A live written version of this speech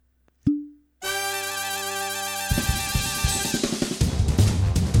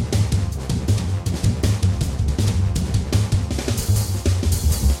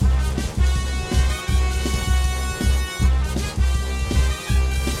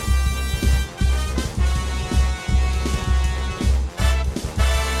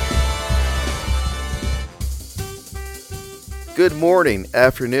Good morning,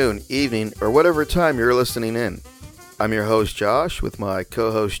 afternoon, evening, or whatever time you're listening in. I'm your host, Josh, with my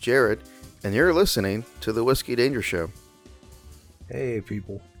co-host, Jared, and you're listening to the Whiskey Danger Show. Hey,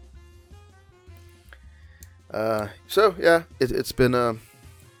 people. It's been a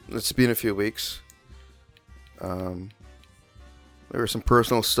few weeks. There was some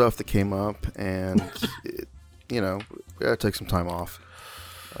personal stuff that came up, and we gotta take some time off.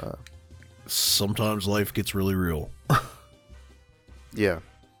 Sometimes life gets really real. Yeah.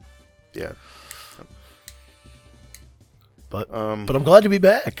 But I'm glad to be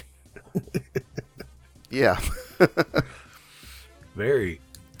back. Yeah. Very.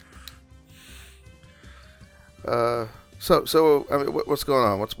 What's going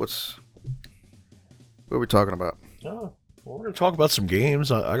on? What are we talking about? Well, we're gonna talk about some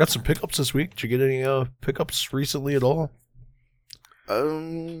games. I got some pickups this week. Did you get any pickups recently at all?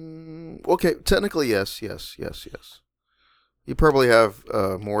 Okay, technically yes. You probably have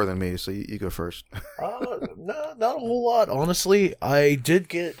more than me, so you go first. No, not a whole lot. Honestly, I did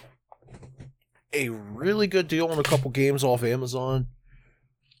get a really good deal on a couple games off Amazon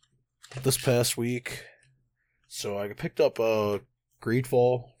this past week. So I picked up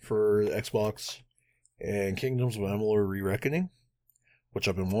Greedfall for the Xbox and Kingdoms of Amalur Re-Reckoning, which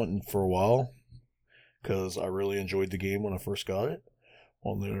I've been wanting for a while because I really enjoyed the game when I first got it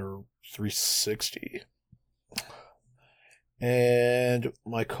on their 360. And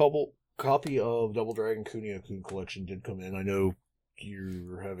my copy of Double Dragon Kunio-kun Collection did come in. I know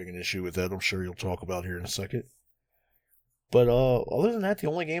you're having an issue with that. I'm sure you'll talk about here in a second. But other than that, the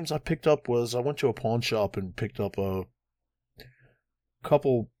only games I picked up was I went to a pawn shop and picked up a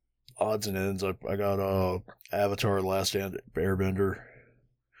couple odds and ends. I got Avatar: Last Airbender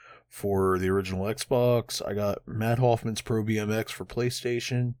for the original Xbox. I got Matt Hoffman's Pro BMX for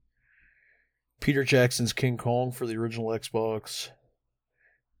PlayStation. Peter Jackson's King Kong for the original Xbox.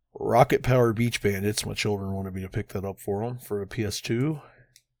 Rocket Power Beach Bandits. My children wanted me to pick that up for them for a PS2.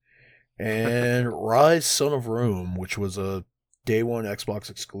 And Rise Son of Rome, which was a day one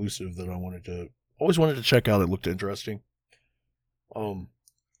Xbox exclusive that I always wanted to check out. It looked interesting. I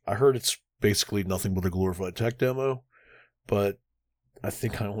heard it's basically nothing but a glorified tech demo, but I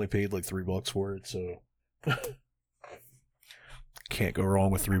think I only paid like $3 for it, so can't go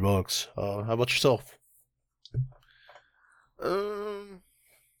wrong with $3. How about yourself?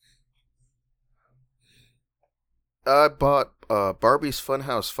 I bought Barbie's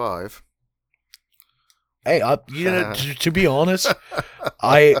Funhouse 5. Hey, to be honest,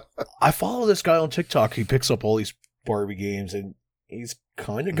 I follow this guy on TikTok. He picks up all these Barbie games, and he's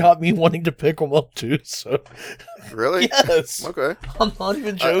kind of got me wanting to pick them up too. So, really? Yes. Okay. I'm not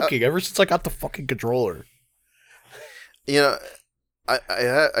even joking. Ever since I got the fucking controller, I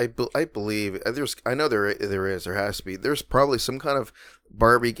believe there has to be. There's probably some kind of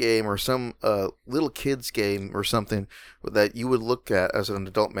Barbie game or some little kids game or something that you would look at as an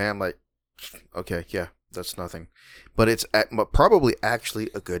adult man like, okay, yeah, that's nothing, but it's probably actually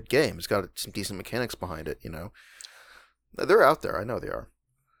a good game. It's got some decent mechanics behind it. They're out there. I know they are.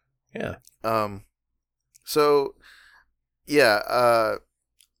 Yeah. So, yeah.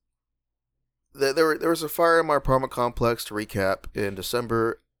 There was a fire in my apartment complex. To recap, in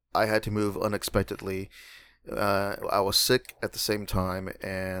December, I had to move unexpectedly. I was sick at the same time,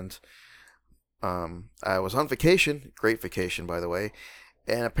 and I was on vacation. Great vacation, by the way.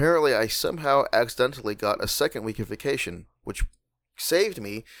 And apparently, I somehow accidentally got a second week of vacation, which saved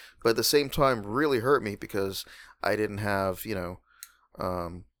me, but at the same time really hurt me because I didn't have,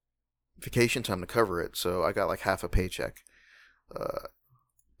 vacation time to cover it. So I got like half a paycheck.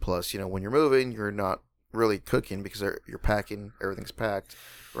 Plus, when you're moving, you're not really cooking because you're packing. Everything's packed.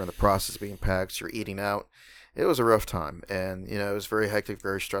 We're in the process of being packed. So you're eating out. It was a rough time. And, it was very hectic,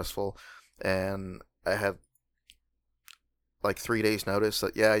 very stressful. And I had like 3 days notice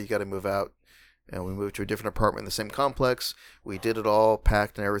that, yeah, you got to move out. And we moved to a different apartment in the same complex. We did it all,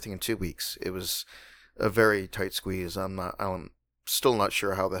 packed and everything in 2 weeks. It was a very tight squeeze. I'm still not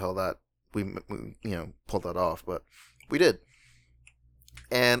sure how the hell that we pulled that off, but we did.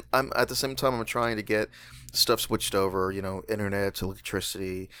 And I'm at the same time I'm trying to get stuff switched over, internet,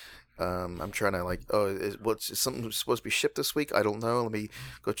 electricity. I'm trying to is something supposed to be shipped this week? I don't know. Let me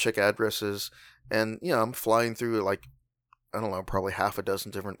go check addresses. And I'm flying through I don't know, probably half a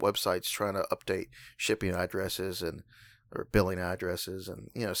dozen different websites trying to update shipping addresses or billing addresses, and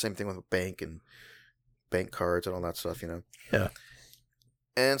same thing with a bank and bank cards and all that stuff. Yeah.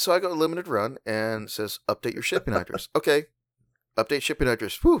 And so I go limited run and it says update your shipping address. Okay. Update shipping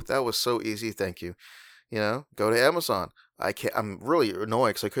address. Whew, that was so easy. Thank you. Go to Amazon. I'm really annoyed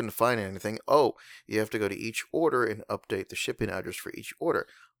because I couldn't find anything. Oh, you have to go to each order and update the shipping address for each order.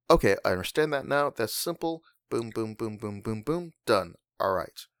 Okay, I understand that now. That's simple. Boom, boom, boom, boom, boom, boom. Done. All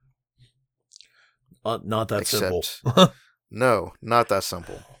right. Not that simple. No, not that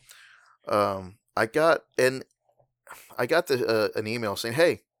simple. I got an email saying,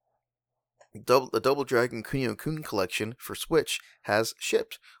 "Hey, the Double Dragon Kunio-kun collection for Switch has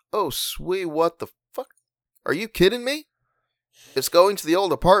shipped." Oh, sweet! What the fuck? Are you kidding me? It's going to the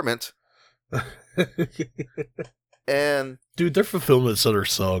old apartment. And dude, their fulfillment center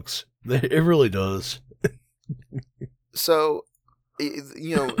sucks. It really does. So,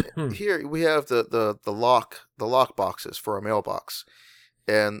 here we have the lock boxes for our mailbox,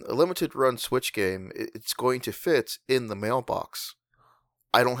 and a limited run Switch game. It's going to fit in the mailbox.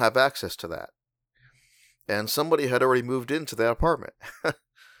 I don't have access to that, and somebody had already moved into that apartment.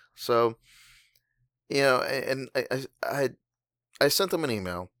 So, and I sent them an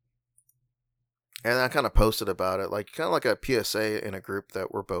email, and I kind of posted about it, like kind of like a PSA in a group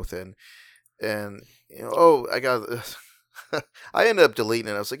that we're both in, and I got. I ended up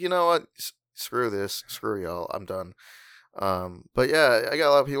deleting it. I was like, you know what? Screw this. Screw y'all. I'm done. But yeah, I got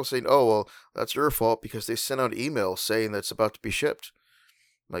a lot of people saying, oh, well, that's your fault because they sent out emails saying that it's about to be shipped.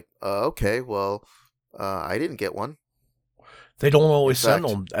 I'm like, okay, well, I didn't get one. They don't always send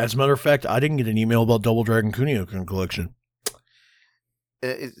them. As a matter of fact, I didn't get an email about Double Dragon Kunio-kun collection.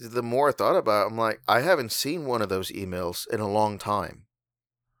 The more I thought about it, I'm like, I haven't seen one of those emails in a long time.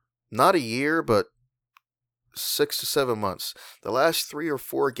 Not a year, but 6 to 7 months. The last 3 or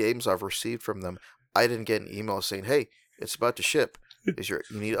 4 games I've received from them, I didn't get an email saying, "Hey, it's about to ship. You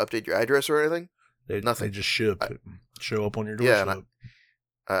need to update your address or anything?" Nothing. They just ship. Show up on your doorstep. Yeah, and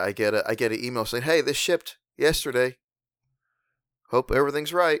I get an email saying, "Hey, this shipped yesterday. Hope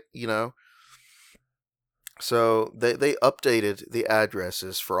everything's right." So they updated the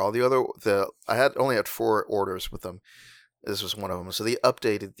addresses for all the other. I only had 4 orders with them. This was one of them. So they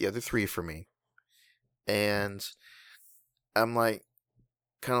updated the other 3 for me. And I'm like,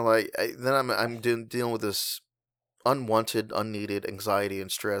 kind of like, then I'm dealing with this unwanted, unneeded anxiety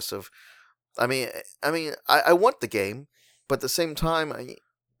and stress of, I want the game, but at the same time,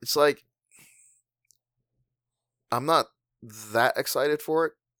 it's like, I'm not that excited for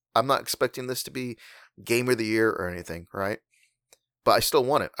it. I'm not expecting this to be Game of the Year or anything, right? But I still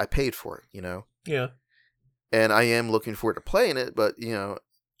want it. I paid for it, Yeah. And I am looking forward to playing it, but,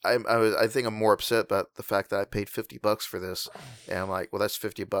 I think I'm more upset about the fact that I paid $50 for this, and I'm like, well, that's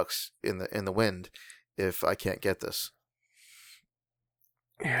 $50 in the wind if I can't get this.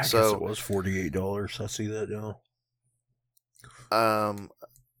 Yeah, I guess it was $48. I see that now. I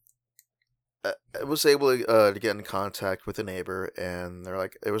was able to get in contact with a neighbor, and they're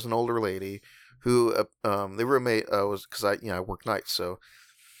like, there was an older lady who the roommate was, because I work nights, so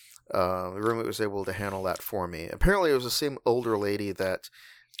the roommate was able to handle that for me. Apparently, it was the same older lady that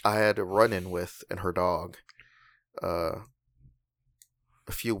I had a run-in with and her dog a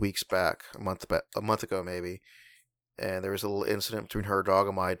few weeks back, a month ago maybe, and there was a little incident between her dog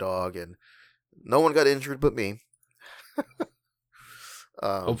and my dog, and no one got injured but me.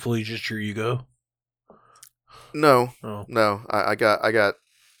 Hopefully just your ego. No, I got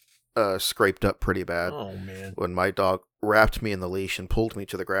scraped up pretty bad. Oh man! When my dog wrapped me in the leash and pulled me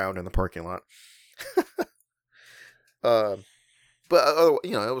to the ground in the parking lot. But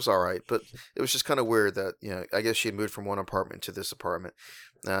it was all right. But it was just kind of weird that I guess she had moved from one apartment to this apartment.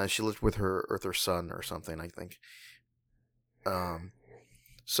 She lived with her son or something, I think.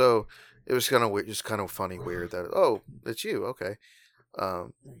 So it was kind of weird, just kind of funny, weird that it's you, okay.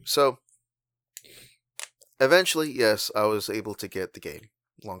 So eventually, yes, I was able to get the game.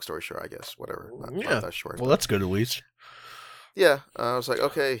 Long story short, I guess, whatever. Not that short. Well, that's good at least. Yeah, I was like,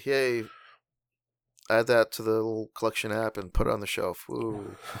 okay, yay. Add that to the little collection app and put it on the shelf.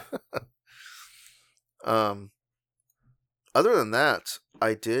 Ooh. Other than that,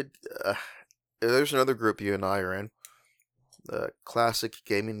 I did. There's another group you and I are in, the Classic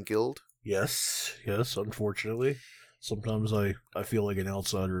Gaming Guild. Yes. Unfortunately, sometimes I feel like an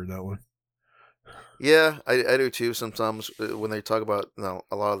outsider in that one. Yeah, I do too. Sometimes when they talk about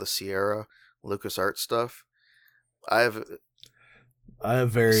a lot of the Sierra LucasArts stuff, I have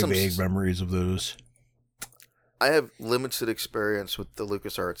very vague memories of those. I have limited experience with the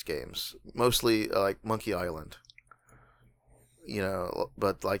LucasArts games, mostly like Monkey Island.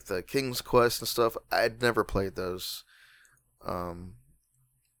 But like the King's Quest and stuff, I'd never played those.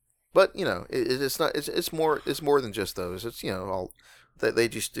 But it's not. It's more than just those. It's all they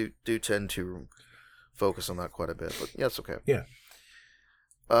just do tend to focus on that quite a bit. But yeah, it's okay. Yeah.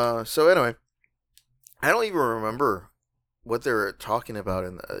 So anyway, I don't even remember what they're talking about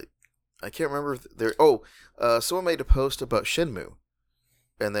in I can't remember if they're someone made a post about Shenmue,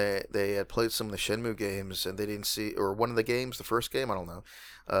 and they had played some of the Shenmue games, and they didn't see, or one of the games, the first game, I don't know,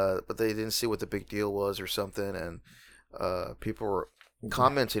 but they didn't see what the big deal was or something, and people were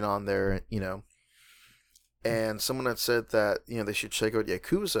commenting on there, and someone had said that they should check out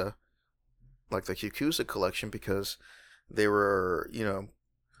Yakuza, like the Yakuza collection, because they were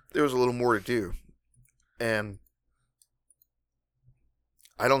there was a little more to do, and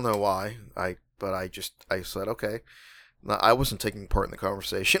I don't know why but I said okay. Now, I wasn't taking part in the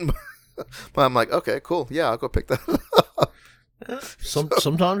conversation, but I'm like, okay, cool, yeah, I'll go pick that up.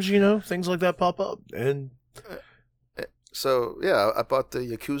 Sometimes things like that pop up, and so yeah, I bought the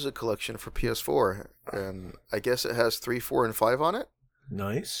Yakuza collection for PS4, and I guess it has 3, 4, and 5 on it.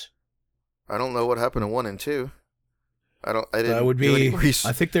 Nice. I don't know what happened to 1 and 2. I didn't. That would do any be. research.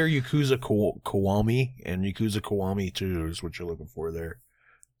 I think they're Yakuza Kiwami and Yakuza Kiwami 2 is what you're looking for there.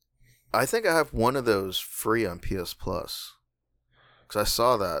 I think I have one of those free on PS Plus, because I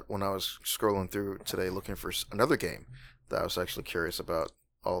saw that when I was scrolling through today looking for another game that I was actually curious about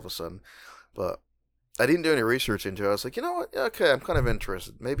all of a sudden, but I didn't do any research into it. I was like, you know what? Yeah, okay, I'm kind of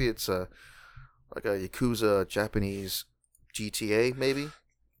interested. Maybe it's like a Yakuza Japanese GTA, maybe,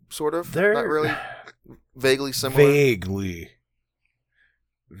 sort of. They're not really. Vaguely similar. Vaguely.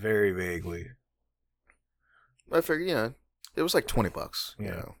 Very vaguely. I figured, it was like $20.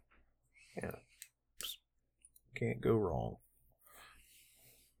 Yeah. Yeah. Can't go wrong.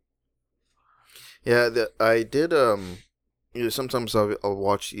 Yeah, I did. Sometimes I'll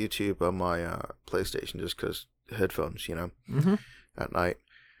watch YouTube on my PlayStation just because headphones, Mm-hmm. at night,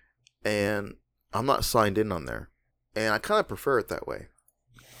 and I'm not signed in on there, and I kind of prefer it that way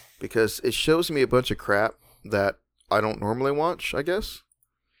because it shows me a bunch of crap that I don't normally watch, I guess.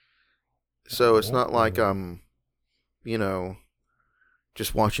 So it's not like I'm,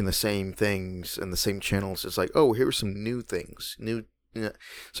 just watching the same things and the same channels. It's like, oh, here's some new things,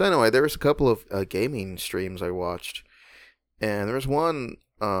 So anyway, there was a couple of gaming streams I watched, and there was one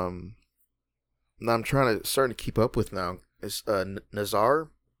that I'm starting to keep up with now. Is Nazar.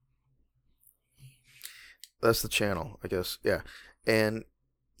 That's the channel, I guess. Yeah, and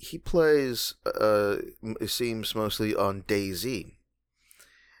he plays. It seems mostly on DayZ,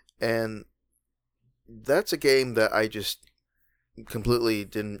 and that's a game that I just completely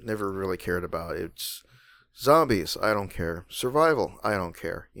never really cared about. It's zombies, I don't care. Survival, I don't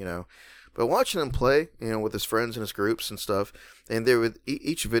care. But watching him play, with his friends and his groups and stuff, and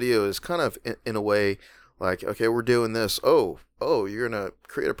each video is kind of in a way like, okay, we're doing this. Oh, you're gonna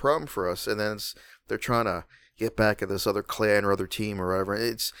create a problem for us, and then they're trying to get back at this other clan or other team or whatever.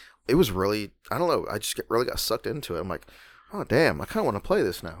 It was really, I don't know. I just really got sucked into it. I'm like, oh damn, I kind of want to play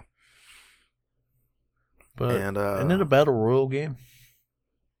this now. But isn't it a battle royale game?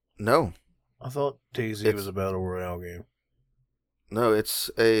 No, I thought DayZ was a battle royale game. No,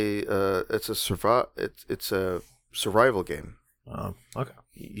 it's a survival game. Okay.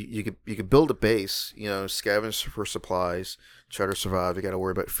 You could build a base, scavenge for supplies, try to survive. You got to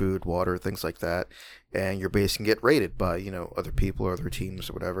worry about food, water, things like that, and your base can get raided by other people or other teams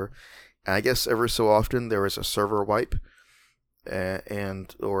or whatever. And I guess every so often there is a server wipe,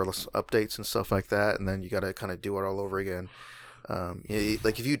 and or updates and stuff like that, and then you got to kind of do it all over again.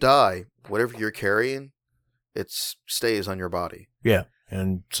 Like if you die, whatever you're carrying, it stays on your body. Yeah,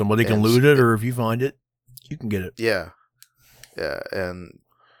 and somebody can loot it, or if you find it, you can get it. Yeah, and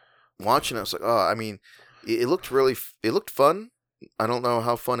watching it, I was like, oh, I mean, it looked fun. I don't know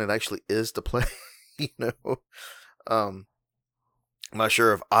how fun it actually is to play. I'm not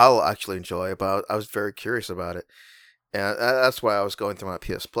sure if I'll actually enjoy it, but I was very curious about it. And that's why I was going through my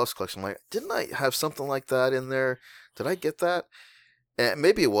PS Plus collection. I'm like, didn't I have something like that in there? Did I get that? And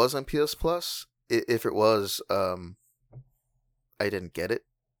maybe it was on PS Plus. If it was, I didn't get it.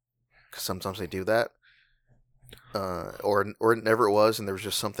 Because sometimes they do that. Or it never was, and there was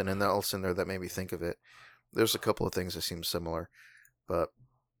just something else in there that made me think of it. There's a couple of things that seem similar. But,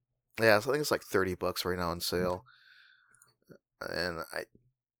 yeah, I think it's like $30 right now on sale. And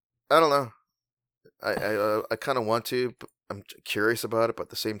I don't know. I kind of want to, but I'm curious about it, but at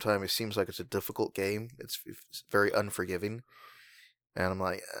the same time, it seems like it's a difficult game. It's very unforgiving. And I'm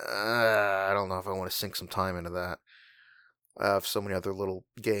like, I don't know if I want to sink some time into that. I have so many other little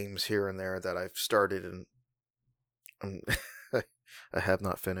games here and there that I've started and I have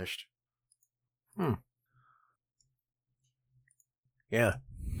not finished. Yeah.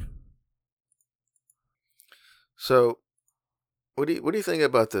 So, what do you think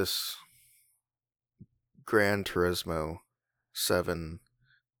about this Gran Turismo 7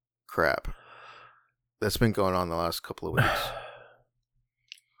 crap? that's been going on the last couple of weeks?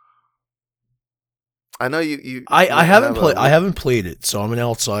 I know you I haven't played it, so I'm an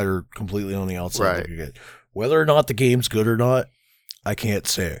outsider, completely on the outside Right. looking at it. Whether or not the game's good or not, I can't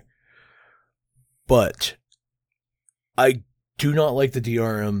say. But I do not like the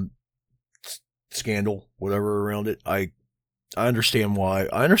DRM scandal, whatever around it. I understand why.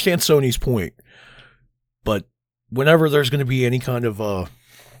 I understand Sony's point, but whenever there's going to be any kind of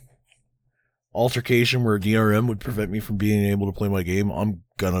altercation where DRM would prevent me from being able to play my game, I'm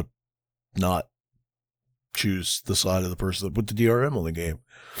gonna not choose the side of the person that put the DRM on the game.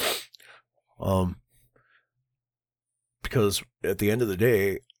 Because at the end of the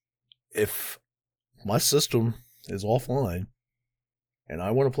day, if my system is offline and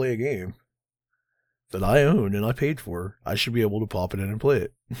I want to play a game that I own and I paid for, I should be able to pop it in and play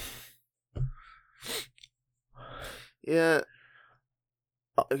it. Yeah.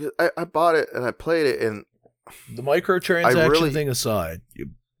 I bought it and I played it, and the microtransaction thing aside,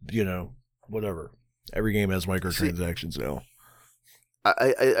 you know, whatever. Every game has microtransactions now.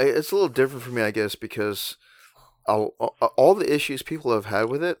 It's a little different for me, I guess, because all the issues people have had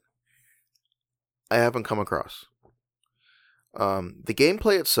with it, I haven't come across. The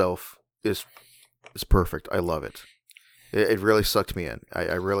gameplay itself is perfect. I love it. It really sucked me in.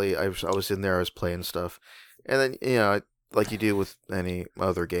 I was in there. I was playing stuff, and then like you do with any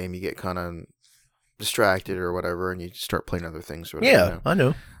other game, you get kind of distracted or whatever, and you start playing other things. Or whatever, yeah, I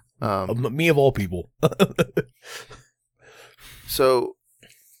know. Me of all people. So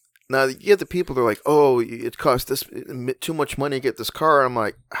now you get the people that are like, "Oh, it costs this too much money to get this car." I'm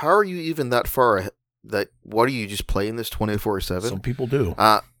like, "How are you even that far ahead? What are you just playing this 24/7?" Some people do.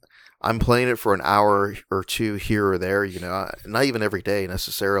 I'm playing it for an hour or two here or there. Not even every day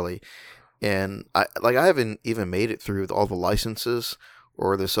necessarily. And I haven't even made it through all the licenses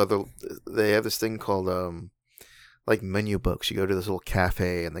or this other. They have this thing called like menu books. You go to this little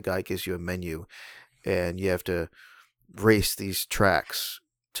cafe and the guy gives you a menu, and you have to race these tracks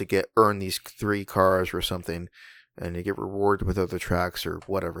to earn these 3 cars or something, and you get rewarded with other tracks or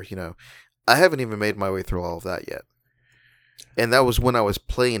whatever. I haven't even made my way through all of that yet, and that was when I was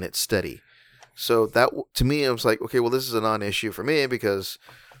playing it steady. So that to me, I was like, okay, well, this is a non-issue for me because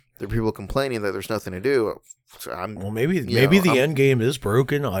there are people complaining that there's nothing to do. Maybe the end game is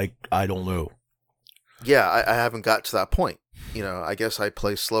broken. I don't know. Yeah, I haven't got to that point. I guess I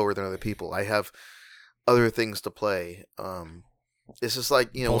play slower than other people. I have other things to play. It's just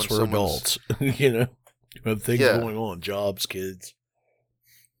like, Plus we're adults, you have things going on, jobs, kids.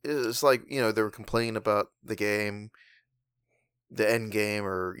 It's like, they were complaining about the game, the end game,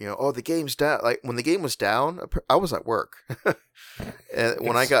 or, oh, the game's down. Like, when the game was down, I was at work. And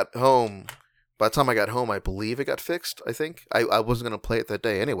when I got home, by the time I got home, I believe it got fixed, I think. I wasn't going to play it that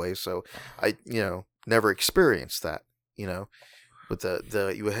day anyway, so I, never experienced that, But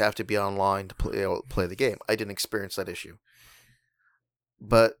you would have to be online to play the game. I didn't experience that issue.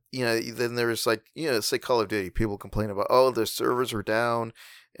 But, then there was like, say Call of Duty, people complain about, oh, the servers are down,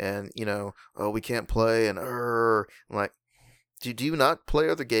 and, oh, we can't play, and I'm like, do you not play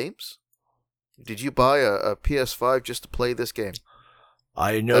other games? Did you buy a PS5 just to play this game?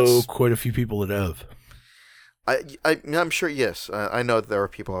 I know quite a few people that have. I'm sure, yes. I know that there are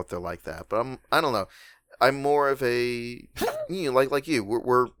people out there like that, but I don't know. I'm more of a, like you.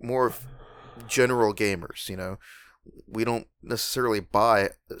 We're more of general gamers, We don't necessarily buy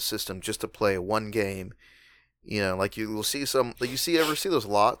a system just to play one game. Like you will see ever see those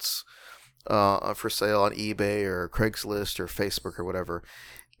lots for sale on eBay or Craigslist or Facebook or whatever,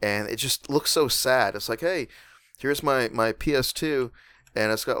 and it just looks so sad. It's like, hey, here's my PS2,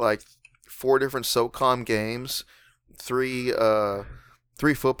 and it's got like 4 different SOCOM games, 3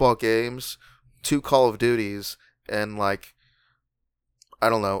 football games, 2 Call of Duties, and like, I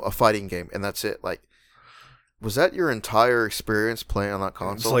don't know, a fighting game, and that's it. Like, was that your entire experience playing on that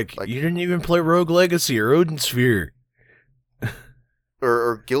console? It's like you didn't even play Rogue Legacy or Odin Sphere.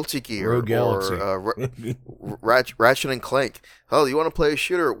 Or Guilty Gear, Rogue Galaxy. or Ratchet and Clank. Oh, you want to play a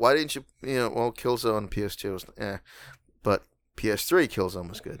shooter? Why didn't you? Well, Killzone PS2 was, but PS3 Killzone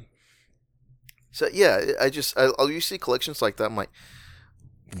was good. So yeah, you see collections like that. I'm like,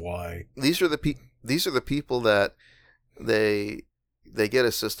 why? These are the people that they get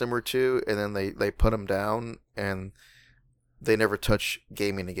a system or two, and then they put them down, and they never touch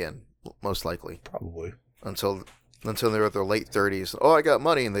gaming again. Most likely, probably until they're at their late 30s. Oh, I got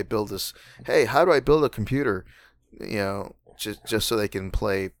money, and they build this. Hey, how do I build a computer? Just so they can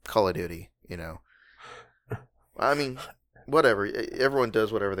play Call of Duty. I mean, whatever. Everyone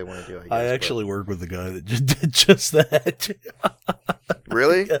does whatever they want to do. I guess, I actually work with a guy that just did just that.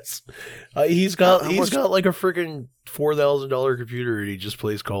 Really? Yes. He's got like a freaking $4,000 computer, and he just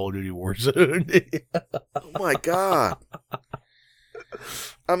plays Call of Duty Warzone. Oh my god!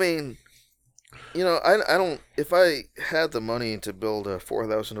 I mean, I don't. If I had the money to build a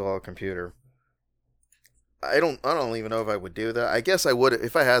 $4,000 computer, I don't even know if I would do that. I guess I would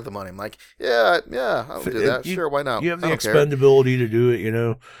if I had the money. I'm like, yeah, I would do that. Sure, why not? You have the I don't care. expendability to do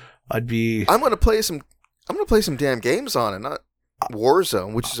it. I'd be. I'm gonna play some damn games on it, not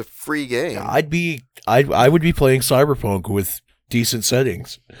Warzone, which is a free game. I would be playing Cyberpunk with decent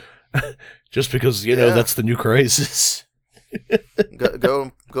settings, just because that's the new crisis.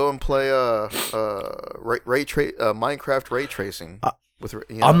 go and play Minecraft ray tracing.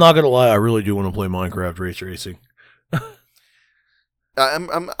 I'm not gonna lie, I really do want to play Minecraft ray tracing.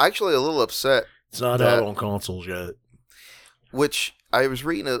 I'm actually a little upset. It's not out on consoles yet. Which I was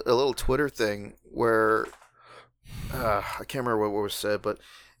reading a little Twitter thing where I can't remember what was said, but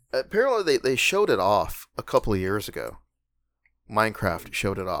apparently they showed it off a couple of years ago. Minecraft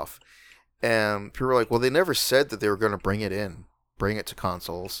showed it off, and people were like, "Well, they never said that they were going to bring it to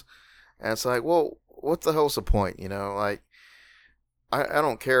consoles," and it's like, well, what the hell's the point? Like. I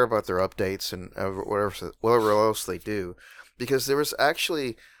don't care about their updates and whatever else they do, because they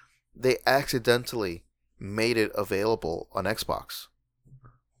accidentally made it available on Xbox.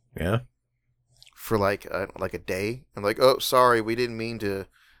 Yeah. For like a day, and like, oh, sorry, we didn't mean to.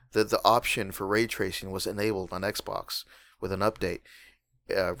 The option for ray tracing was enabled on Xbox with an update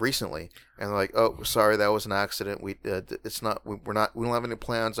recently, and they're like, oh, sorry, that was an accident. We don't have any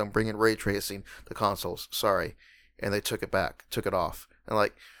plans on bringing ray tracing to consoles. Sorry. And they took it off. And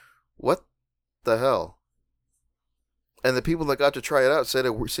like, what the hell? And the people that got to try it out said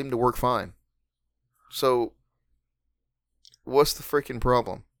it seemed to work fine. So, what's the freaking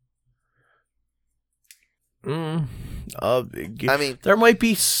problem? I mean, there might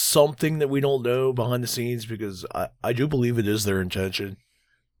be something that we don't know behind the scenes, because I do believe it is their intention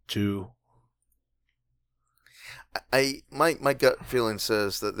to. My gut feeling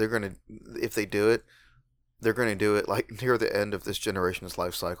says that they're gonna, if they do it, they're going to do it like near the end of this generation's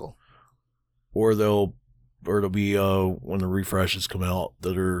life cycle, or it'll be when the refreshes come out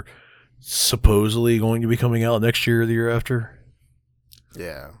that are supposedly going to be coming out next year or the year after.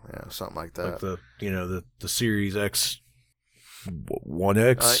 Yeah, something like that. Like the Series X,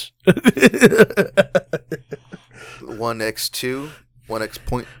 1X, 1X2, 1X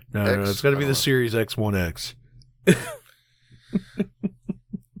point. No, it's got to be the Series X, 1X.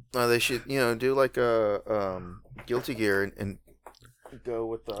 They should, do like a Guilty Gear and go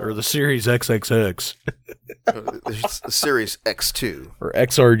with or the Series XXX, the Series X2 or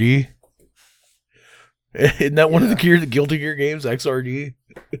XRD. Isn't that one of the Guilty Gear games, XRD?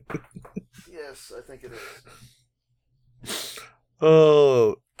 Yes, I think it is.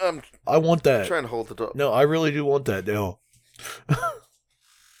 Oh, I want that. I'm trying to hold it up. No, I really do want that now.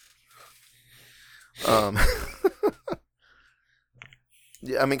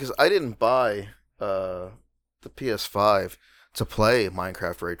 Yeah, I mean, because I didn't buy the PS5 to play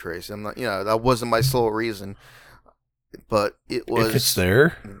Minecraft ray tracing. I'm not, that wasn't my sole reason, but it was. If it's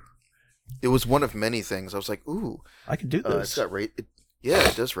there, it was one of many things. I was like, "Ooh, I can do this." It's got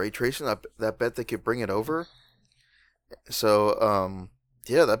it does ray tracing. I bet they could bring it over. So,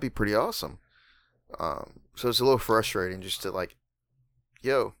 yeah, that'd be pretty awesome. So it's a little frustrating just to like,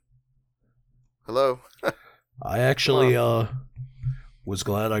 yo, hello. I actually was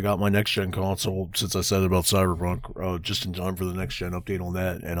glad I got my next gen console, since I said about Cyberpunk, just in time for the next gen update on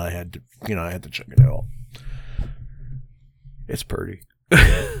that, and I had to check it out. It's pretty.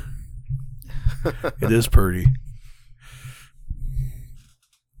 It is pretty.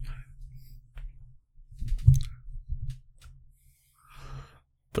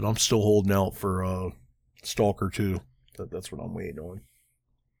 But I'm still holding out for Stalker 2. That's what I'm waiting on.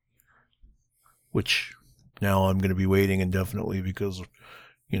 Which now I'm going to be waiting indefinitely because,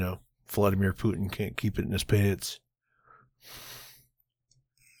 Vladimir Putin can't keep it in his pants.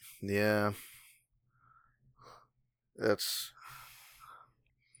 Yeah. That's...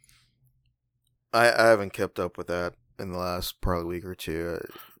 I haven't kept up with that in the last probably week or two.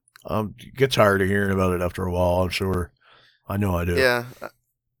 You get tired of hearing about it after a while, I'm sure. I know I do. Yeah.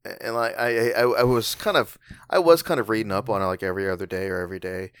 And like I was kind of reading up on it like every other day or every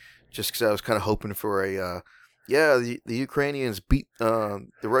day, just because I was kind of hoping for the Ukrainians beat the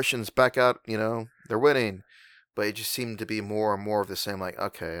Russians back out, they're winning, but it just seemed to be more and more of the same. Like,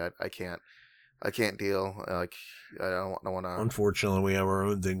 okay, I can't deal. Like, I don't want to. Unfortunately, we have our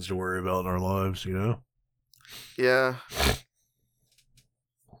own things to worry about in our lives, Yeah.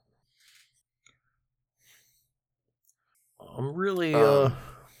 I'm really Um,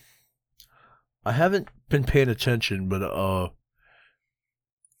 I haven't been paying attention, but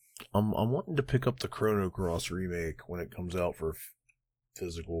I'm wanting to pick up the Chrono Cross remake when it comes out for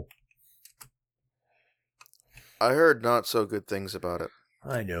physical. I heard not so good things about it.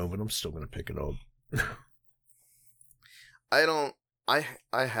 I know, but I'm still gonna pick it up. I don't. I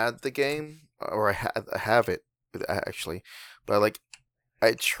had the game, or I have it actually, but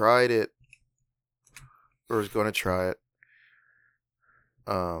I tried it, or was going to try it.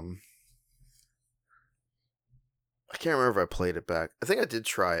 Um, I can't remember if I played it back. I think I did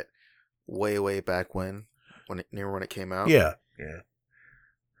try it way back when it came out. Yeah, yeah.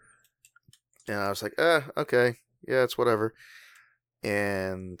 And I was like, okay, yeah, it's whatever.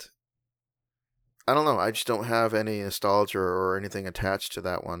 And I don't know. I just don't have any nostalgia or anything attached to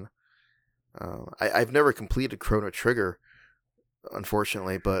that one. I've never completed Chrono Trigger,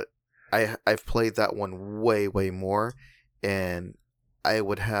 unfortunately, but I've played that one way more, and I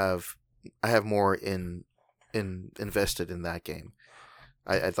have more invested in that game.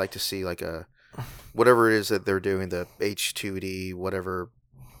 I'd like to see like a whatever it is that they're doing, the H2D whatever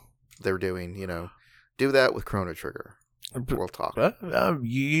they're doing, do that with Chrono Trigger. We'll talk.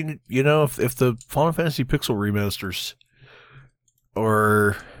 You know, if the Final Fantasy Pixel remasters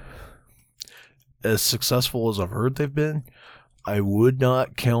are as successful as I've heard they've been, I would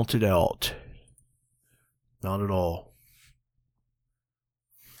not count it out. Not at all.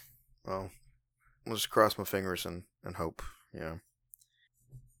 Well, I'll just cross my fingers and hope.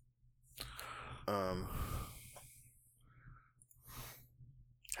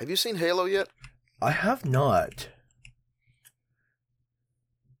 Have you seen Halo yet? I have not.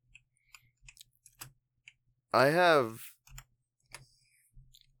 I have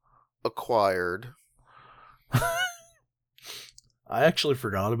acquired. I actually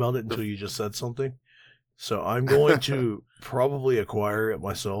forgot about it until you just said something. So I'm going to probably acquire it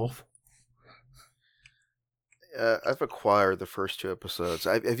myself. I've acquired the first 2 episodes.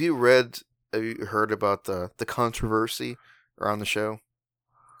 Have you heard about the controversy around the show?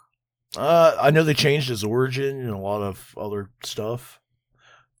 I know they changed his origin and a lot of other stuff,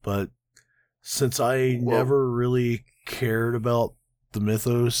 but since I never really cared about the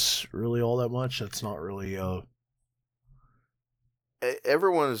mythos really all that much, that's not really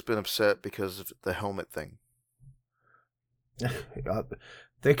Everyone has been upset because of the helmet thing.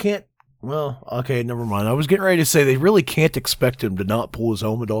 They can't. Well, okay, never mind. I was getting ready to say they really can't expect him to not pull his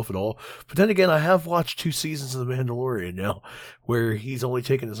helmet off at all. But then again, I have watched 2 seasons of The Mandalorian now, where he's only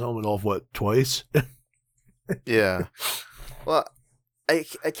taken his helmet off, twice? Yeah. Well, I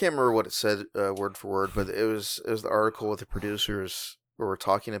can't remember what it said word for word, but it was the article with the producers who were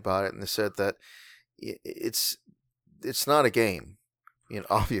talking about it, and they said that it's not a game,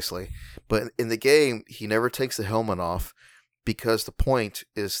 obviously, but in the game he never takes the helmet off. Because the point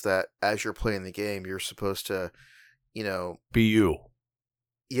is that as you're playing the game, you're supposed to, be you.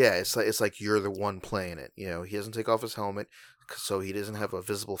 Yeah, it's like you're the one playing it. He doesn't take off his helmet, so he doesn't have a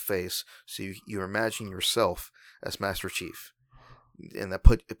visible face. So you imagine yourself as Master Chief, and that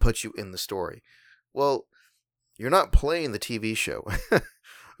puts you in the story. Well, you're not playing the TV show.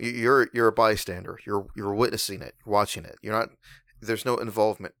 You're a bystander. You're witnessing it, watching it. You're not. There's no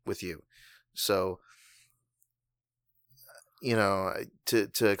involvement with you. So.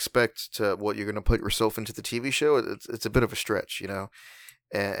 To expect what you're going to put yourself into the TV show, it's a bit of a stretch,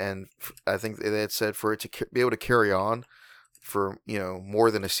 and I think they had said for it to be able to carry on for,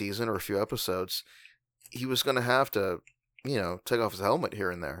 more than a season or a few episodes, he was going to have to, take off his helmet here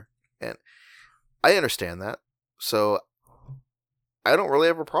and there. And I understand that. So I don't really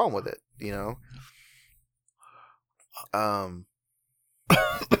have a problem with it,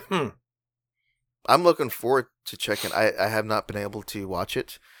 I'm looking forward to checking. I have not been able to watch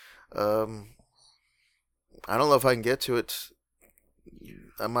it. I don't know if I can get to it.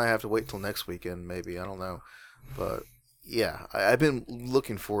 I might have to wait till next weekend, maybe. I don't know. But yeah, I've been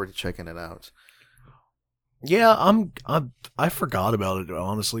looking forward to checking it out. Yeah, I forgot about it,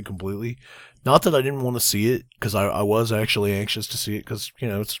 honestly, completely. Not that I didn't want to see it, because I was actually anxious to see it, because,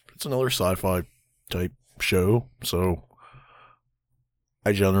 it's another sci-fi type show, so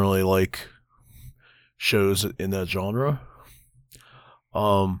I generally like shows in that genre.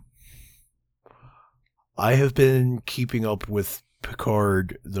 I have been keeping up with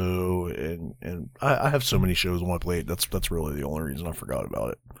Picard though, and I have so many shows on my plate. That's really the only reason I forgot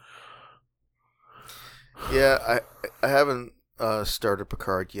about it. Yeah, I haven't started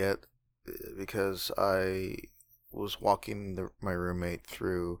Picard yet because I was walking my roommate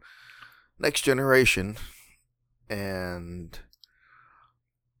through Next Generation, and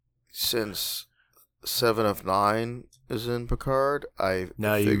since Seven of Nine is in Picard, I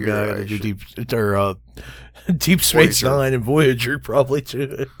Now you figure got to I do should. Deep Space Voyager. Nine and Voyager probably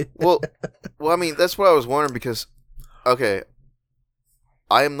too. Well, I mean that's what I was wondering because, okay,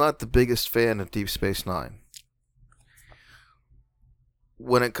 I am not the biggest fan of Deep Space Nine.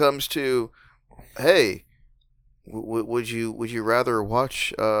 When it comes to, hey, would you rather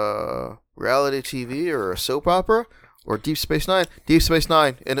watch reality TV or a soap opera or Deep Space Nine? Deep Space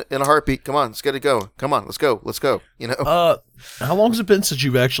Nine in a heartbeat. Come on, let's get it going. Come on, let's go. You know. How long has it been since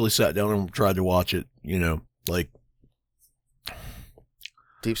you've actually sat down and tried to watch it? You know, like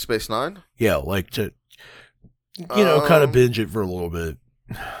Deep Space Nine. yeah, like to kind of binge it for a little bit.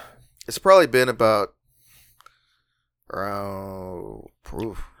 It's probably been about around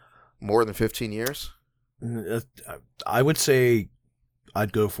more than 15 years. I would say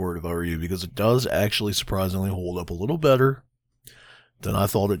I'd go for it if I were you because it does actually surprisingly hold up a little better than I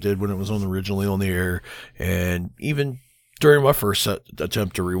thought it did when it was originally on the air, and even during my first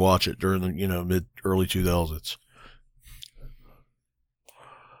attempt to rewatch it during the early 2000s.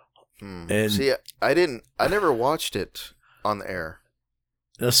 And see, I never watched it on the air.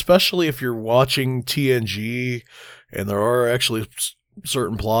 Especially if you're watching TNG, and there are actually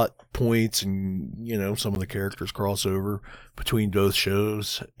certain plot points, and some of the characters cross over between both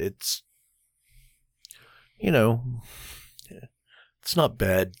shows. It's it's not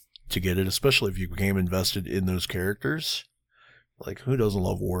bad to get it, especially if you became invested in those characters. Like, who doesn't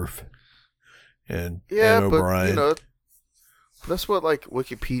love Worf and Yeah, but O'Brien? That's what like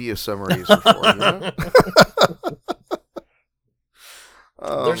Wikipedia summaries are for.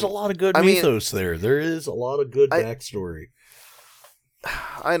 There's a lot of good mythos there. There is a lot of good backstory.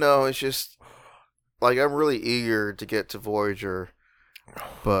 I know, it's just like I'm really eager to get to Voyager,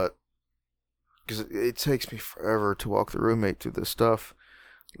 but because it takes me forever to walk the roommate through this stuff.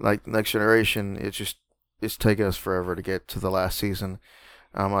 Like Next Generation, it's taking us forever to get to the last season.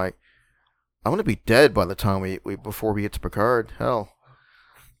 I'm like, I'm gonna be dead by the time we before we get to Picard. Hell,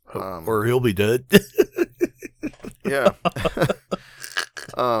 or he'll be dead. Yeah.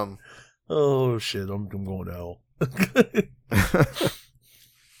 Oh shit! I'm going to hell.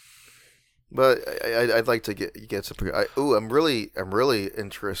 But I'd like to get to Picard. I'm really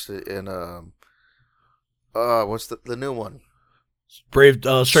interested in what's the new one? Brave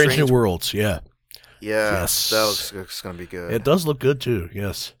Strange New Worlds. Yeah. Yeah. Yes. That looks gonna be good. It does look good too.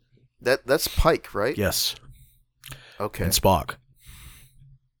 Yes. That's Pike, right? Yes. Okay. And Spock.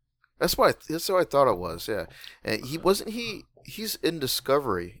 That's what I thought it was. Yeah. And he's in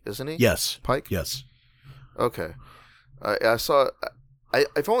Discovery, isn't he? Yes. Pike. Yes. Okay. I saw.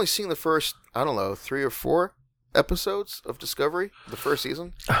 I've only seen the first, I don't know, 3 or 4 episodes of Discovery, the first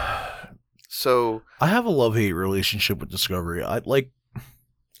season. So I have a love-hate relationship with Discovery. I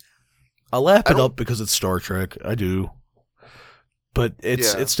lap it up because it's Star Trek. I do. But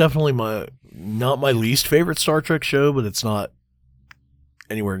it's definitely not my least favorite Star Trek show, but it's not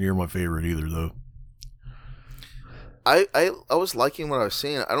anywhere near my favorite either, though. I was liking what I was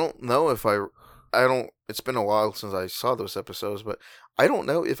seeing. I don't know if I don't. It's been a while since I saw those episodes, but I don't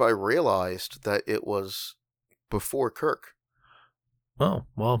know if I realized that it was before Kirk. Oh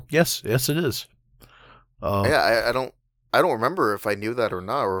well, yes, it is. Yeah, I don't remember if I knew that or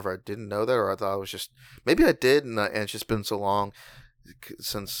not, or if I didn't know that, or I thought it was just maybe I did, and it's just been so long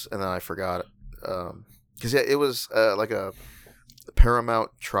since, and then I forgot it. Because it was like a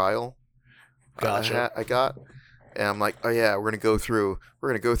Paramount trial. Gotcha. I got, and I'm like, oh yeah, we're gonna go through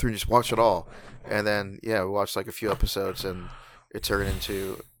and just watch it all, and then we watched like a few episodes, and it turned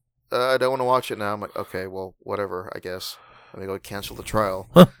into I don't want to watch it now. I'm like, okay, well, whatever, I guess. Let me go cancel the trial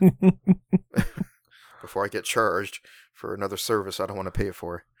before I get charged for another service I don't want to pay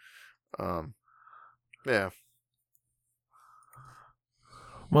for. Yeah.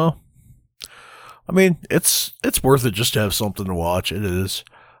 Well, I mean, it's worth it just to have something to watch. It is.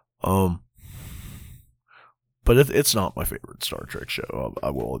 But it's not my favorite Star Trek show. I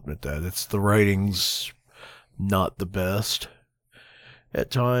will admit that. It's the writing's not the best at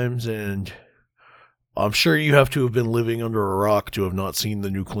times, and I'm sure you have to have been living under a rock to have not seen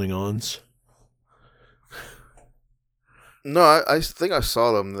the new Klingons. No, I think I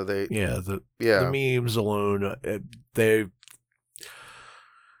saw them. The memes alone, they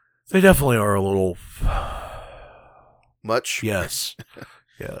definitely are a little much. Yes,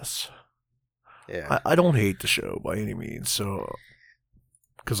 yes. Yeah, I don't hate the show by any means. So,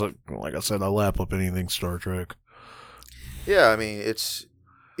 because like I said, I lap up anything Star Trek. Yeah, I mean, if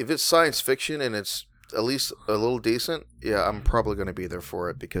it's science fiction and it's at least a little decent, yeah, I'm probably going to be there for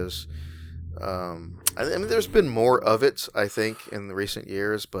it because, I mean, there's been more of it, I think, in the recent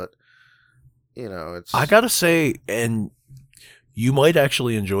years, but it's. I gotta say, and you might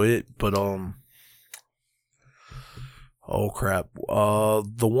actually enjoy it, but oh crap,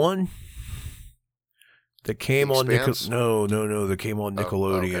 the one that came on that came on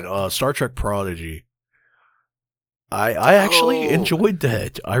Nickelodeon, Okay. Star Trek Prodigy. I actually Oh, enjoyed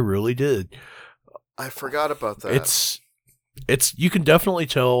that. I really did. I forgot about that. It's you can definitely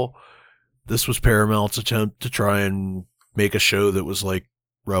tell this was Paramount's attempt to try and make a show that was like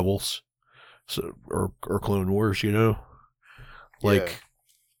Rebels, or Clone Wars, Yeah. like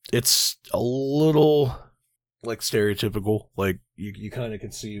it's a little like stereotypical. Like you kind of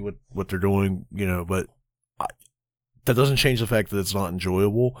can see what they're doing, but I, that doesn't change the fact that it's not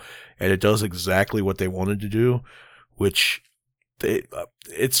enjoyable, and it does exactly what they wanted to do, which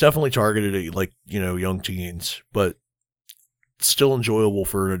it's definitely targeted at like young teens, but still enjoyable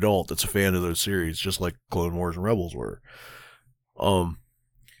for an adult that's a fan of those series, just like Clone Wars and Rebels were.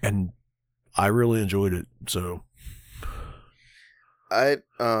 And I really enjoyed it. So I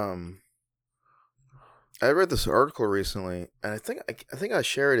read this article recently, and I think I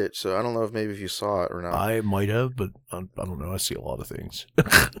shared it. So I don't know if you saw it or not. I might have, but I don't know. I see a lot of things.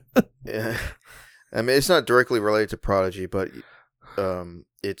 Yeah, I mean it's not directly related to Prodigy, but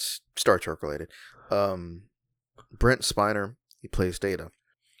it's Star Trek related. Brent Spiner, he plays Data,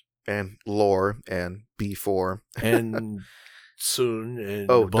 and Lore and B4 and Soon and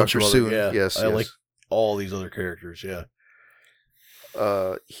oh, a bunch Dr. of other, Soon. yeah. Yes, I yes. like all these other characters. Yeah.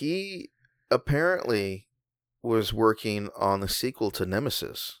 He apparently was working on the sequel to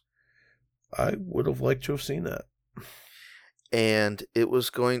Nemesis. I would have liked to have seen that. And he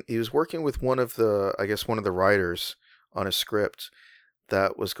was working with one of the writers on a script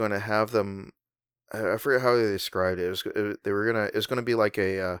that was going to have them. I forget how they described it. It was going to be like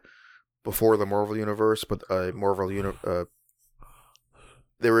a before the Marvel universe, but Marvel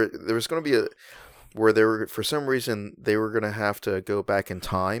there was going to be where they were, for some reason they were going to have to go back in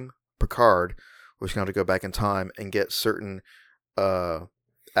time. Picard was going to go back in time and get certain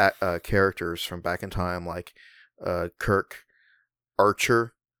characters from back in time, like Kirk,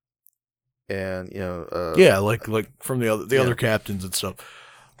 Archer, and like from the other captains and stuff.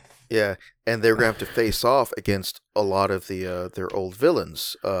 Yeah, and they were going to have to face off against a lot of their old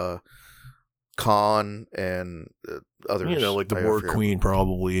villains, Khan and others. Like the Borg Queen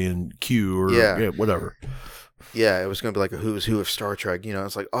probably, and Q, or whatever. Yeah, it was going to be like a who's who of Star Trek.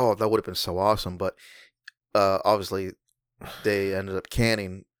 It's like, oh, that would have been so awesome, but obviously they ended up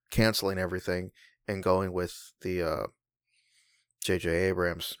canceling everything and going with the J.J.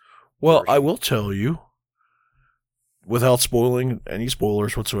 Abrams. Well, version. I will tell you, without spoiling any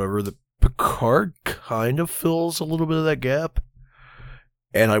spoilers whatsoever, that Picard kind of fills a little bit of that gap.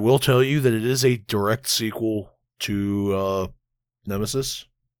 And I will tell you that it is a direct sequel to Nemesis.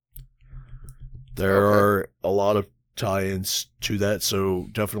 There are a lot of tie-ins to that, so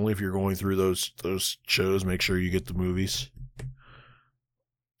definitely if you're going through those shows, make sure you get the movies.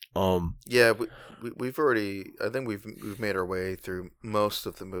 Yeah, we've already. I think we've made our way through most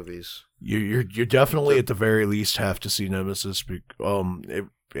of the movies. You're definitely at the very least have to see Nemesis,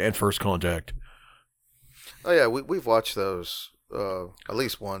 and First Contact. Oh yeah, we've watched those at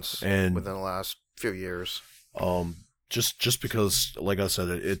least once and within the last few years. Just because, like I said,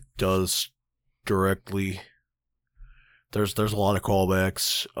 it does directly. There's a lot of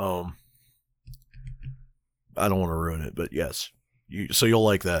callbacks. I don't want to ruin it, but yes, you'll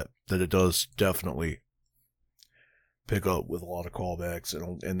like that it does definitely pick up with a lot of callbacks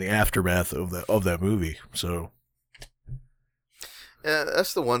and the aftermath of that movie. So yeah,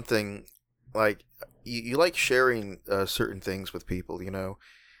 that's the one thing. Like you like sharing certain things with people, and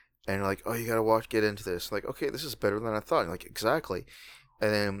you're like, oh, you gotta get into this. Like, okay, this is better than I thought. And you're like, exactly.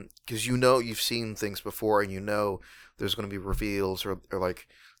 And then because you've seen things before, and there's going to be reveals or like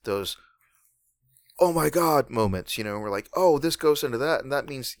those oh my god moments, we're like, oh, this goes into that, and that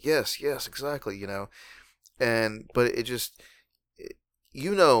means yes, exactly, but it just,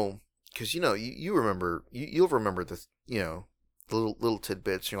 because you remember, you'll remember the the little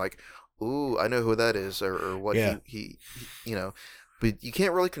tidbits. And you're like, ooh, I know who that is, or what he but you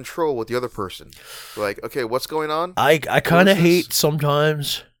can't really control what the other person. You're like, okay, what's going on? I kind of hate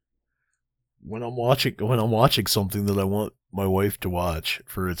sometimes when I'm watching something that I want my wife to watch,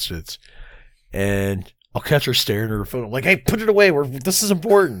 for instance, and I'll catch her staring at her phone. I'm like, hey, put it away. This is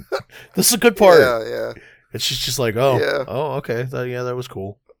important. This is a good part. Yeah. And she's just like, oh, okay. That was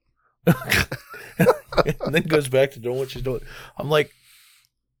cool. And then goes back to doing what she's doing. I'm like,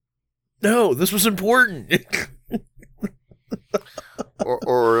 no, this was important.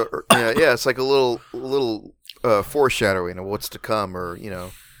 or it's like a little foreshadowing of what's to come, or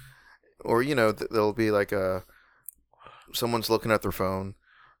or there'll be like someone's looking at their phone,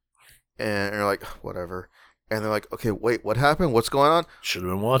 and you're like, whatever, and they're like, okay, wait, what happened? What's going on? Should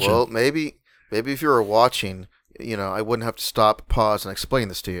have been watching. Well, maybe if you were watching, I wouldn't have to stop, pause, and explain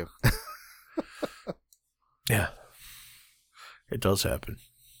this to you. Yeah, it does happen.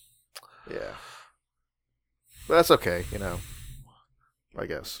 Yeah, but that's okay, I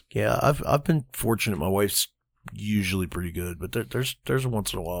guess. Yeah, I've been fortunate. My wife's usually pretty good, but there's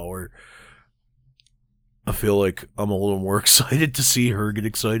once in a while where I feel like I'm a little more excited to see her get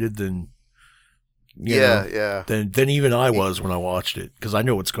excited than than even I was when I watched it, because I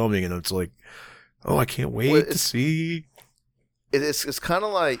know what's coming, and it's like, oh, I can't wait to see. It's kind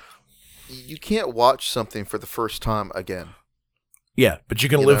of like you can't watch something for the first time again. Yeah, but you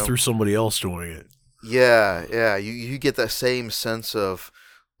can live through somebody else doing it. Yeah. You get that same sense of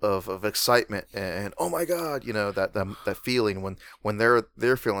excitement and oh my god, that feeling when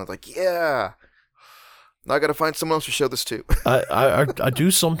they're feeling like, yeah, now I got to find someone else to show this to. I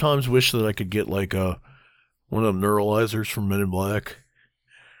do sometimes wish that I could get like one of them neuralizers from Men in Black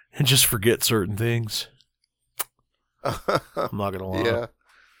and just forget certain things. I'm not gonna lie.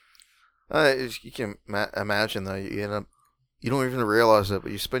 Yeah, you can imagine though. You don't even realize it,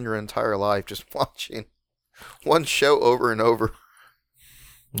 but you spend your entire life just watching one show over and over.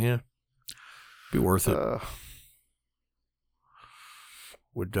 Yeah, be worth it.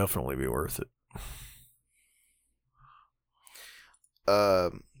 Would definitely be worth it.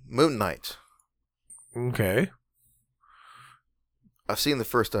 Moon Knight. Okay. I've seen the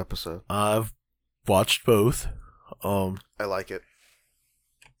first episode. I've watched both. I like it.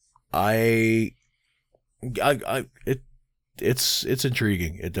 It's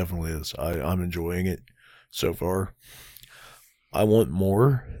intriguing. It definitely is. I'm enjoying it so far. I want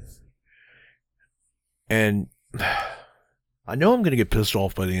more. And I know I'm going to get pissed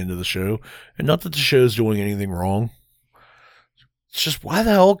off by the end of the show. And not that the show's doing anything wrong. It's just, why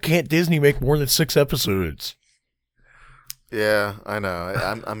the hell can't Disney make more than 6 episodes? Yeah, I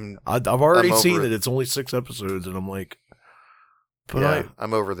know. I've already seen that it's only 6 episodes, and I'm like, but yeah,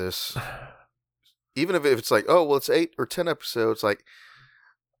 I'm over this. Even if it's like, oh, well, it's 8 or 10 episodes, like,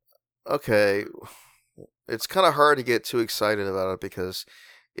 okay, it's kind of hard to get too excited about it because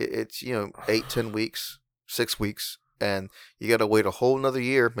it's 8, 10 weeks, 6 weeks, and you got to wait a whole another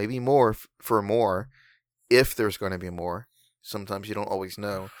year, maybe more, for more, if there's going to be more. Sometimes you don't always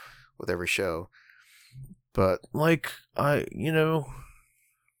know with every show. But like we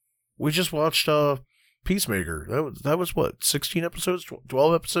just watched Peacemaker. That was what, 16 episodes,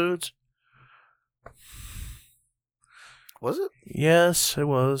 12 episodes? Was it? Yes, it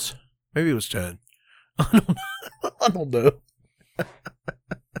was. Maybe it was 10. I don't know.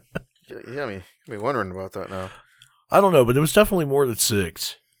 Yeah, me wondering about that now. I don't know, but it was definitely more than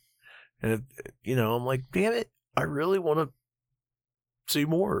 6. And I'm like, damn it, I really want to see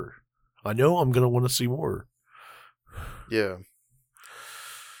more. I know I'm going to want to see more. Yeah.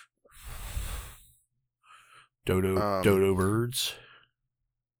 Dodo birds.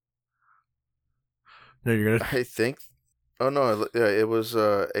 No, you're going to... I think... Oh, no. Yeah, it was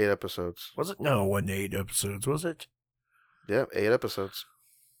 8 episodes. Was it? No, it wasn't 8 episodes, was it? Yeah, 8 episodes.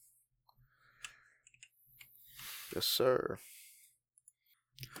 Yes, sir.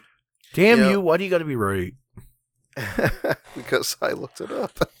 Damn you, why do you got to be right? Because I looked it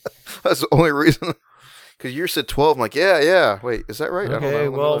up. That's the only reason. Because you said 12. I'm like, yeah. Wait, is that right? Okay, I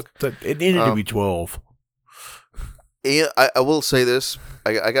don't know. Well, it needed to be 12. And I will say this.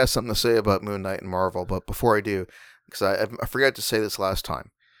 I got something to say about Moon Knight and Marvel, but before I do, because I forgot to say this last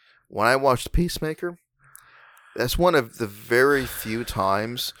time. When I watched Peacemaker, that's one of the very few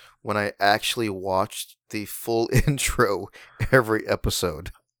times when I actually watched the full intro every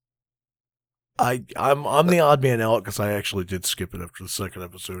episode. I'm the odd man out because I actually did skip it after the second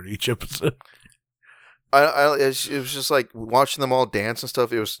episode, each episode. It was just like watching them all dance and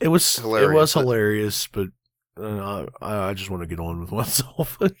stuff. It was hilarious. It was hilarious, but I just want to get on with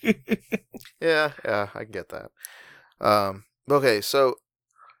myself. Yeah, I get that. Okay, so,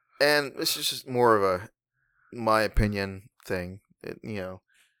 and this is just more of my opinion thing,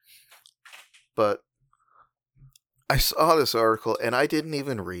 but I saw this article and I didn't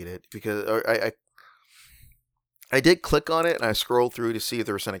even read it because I did click on it and I scrolled through to see if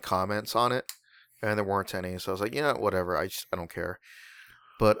there was any comments on it, and there weren't any. So I was like, whatever. I don't care.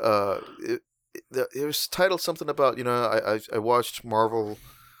 But it was titled something about I watched Marvel's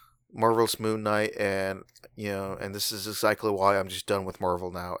Moon Knight, and and this is exactly why I'm just done with Marvel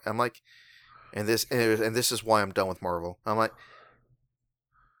now. I'm like, and this is why I'm done with Marvel. I'm like,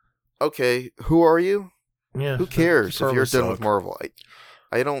 okay, who are you? Yeah, who cares if you're done with Marvel?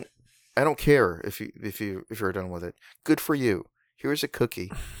 I don't. I don't care if you're done with it. Good for you. Here's a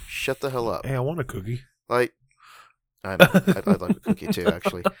cookie. Shut the hell up. Hey, I want a cookie. Like, I know. I'd like a cookie too,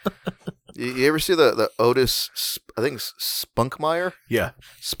 actually. You ever see the Otis, I think it's Spunkmeyer? Yeah.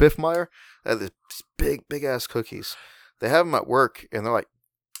 Spiffmeyer? They have these big ass cookies. They have them at work, and they're like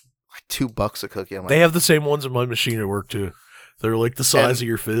 $2 a cookie. I'm like, They have the same ones in my machine at work, too. They're like the size of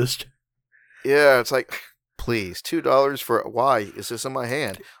your fist. Yeah, it's like, please, $2 for, why is this in my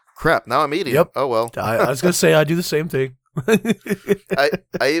hand? Crap, now I'm eating. Yep. Oh, well. I was going to say, I do the same thing. I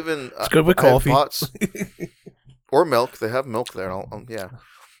even... It's good with coffee. Or milk. They have milk there. Yeah.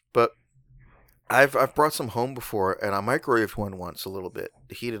 But I've brought some home before, and I microwaved one once a little bit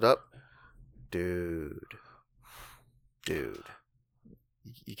to heat it up. Dude.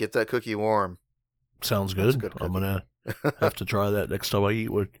 You get that cookie warm. Sounds good. Good I'm going to have to try that next time I eat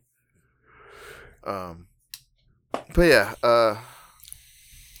one. But yeah,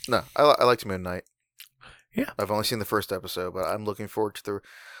 no, I liked Moon Knight. Yeah. I've only seen the first episode, but I'm looking forward to the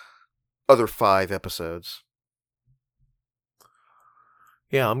other 5 episodes.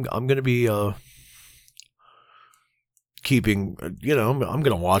 Yeah, I'm going to be keeping, I'm going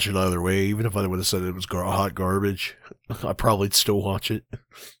to watch it either way. Even if I would have said it was hot garbage, I probably still watch it.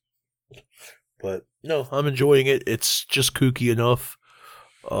 But no, I'm enjoying it. It's just kooky enough.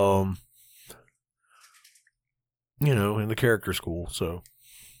 And the character's cool, so.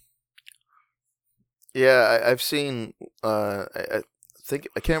 Yeah, I've seen, I think,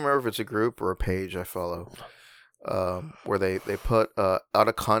 I can't remember if it's a group or a page I follow, where they put out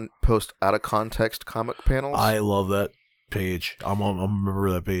of context comic panels. I love that page. I'm a member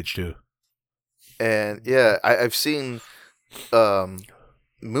of that page too. And yeah, I've seen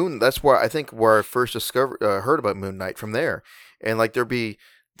Moon. That's where I first heard about Moon Knight from there. And like there'd be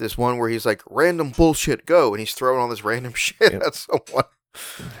this one where he's like, random bullshit, go, and he's throwing all this random shit at someone.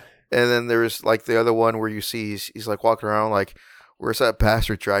 And then there's like the other one where you see he's like walking around like, where's that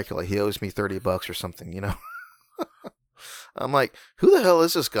bastard Dracula? He owes me $30 or something, I'm like, who the hell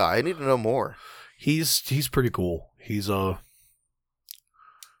is this guy? I need to know more. He's pretty cool. He's the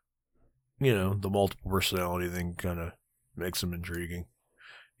multiple personality thing kind of makes him intriguing.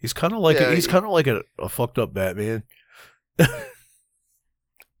 He's kind of like a fucked up Batman.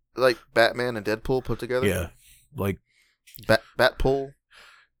 Like Batman and Deadpool put together? Yeah. Like Batpool,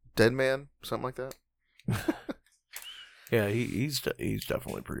 Deadman, something like that. Yeah, he's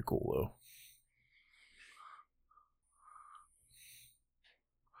definitely pretty cool though.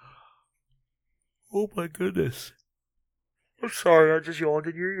 Oh my goodness. I'm sorry, I just yawned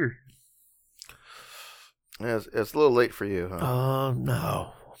in your ear. Yeah, it's a little late for you, huh?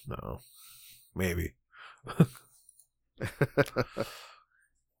 No. Maybe.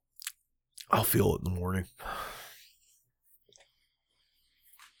 I'll feel it in the morning.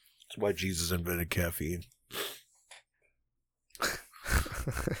 That's why Jesus invented caffeine.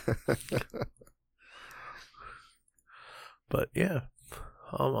 But yeah,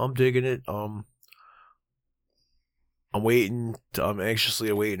 I'm digging it. I'm waiting. I'm anxiously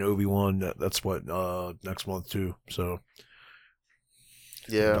awaiting Obi-Wan. That's what next month too. So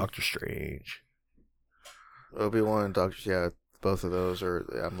yeah, Doctor Strange, Obi-Wan and both of those are.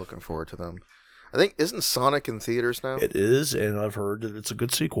 I'm looking forward to them. I think isn't Sonic in theaters now? It is, and I've heard that it's a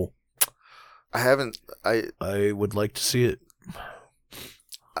good sequel. I haven't. I would like to see it.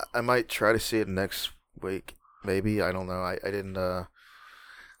 I might try to see it next week. Maybe, I don't know. I didn't.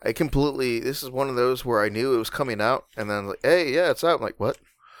 I completely. This is one of those where I knew it was coming out, and then like, hey, yeah, it's out. I'm like, what?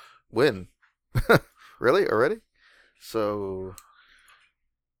 When? Really? Already? So,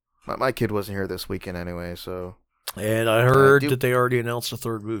 my kid wasn't here this weekend anyway. So, and I heard that they already announced a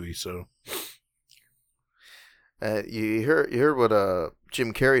third movie. So, you heard what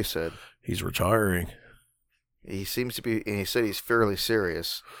Jim Carrey said. He's retiring. He seems to be, and he said he's fairly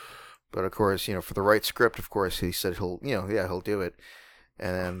serious. But of course, for the right script, of course, he said he'll do it.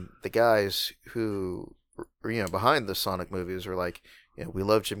 And then the guys who, behind the Sonic movies are like, we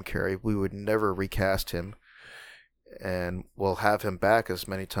love Jim Carrey. We would never recast him. And we'll have him back as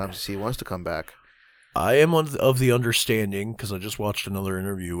many times as he wants to come back. I am of the understanding, because I just watched another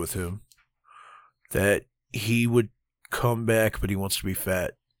interview with him, that he would come back, but he wants to be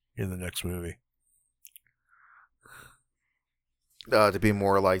fat in the next movie. To be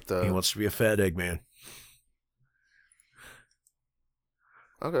more like He wants to be a fat Eggman.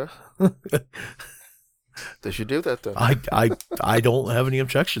 Okay. They should do that then. I don't have any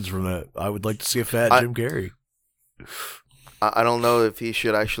objections from that. I would like to see a fat Jim Carrey. I don't know if he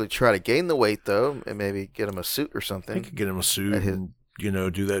should actually try to gain the weight though, and maybe get him a suit or something. I could get him a suit and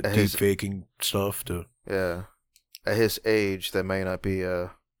do that deep faking stuff to. Yeah, at his age, that may not be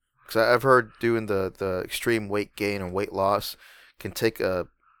Because I've heard doing the extreme weight gain and weight loss can take a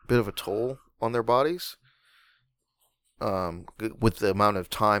bit of a toll on their bodies, with the amount of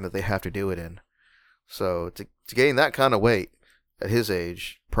time that they have to do it in. So to gain that kind of weight at his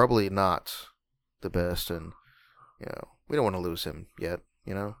age, probably not the best, and we don't want to lose him yet.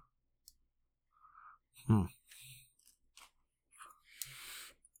 Hmm.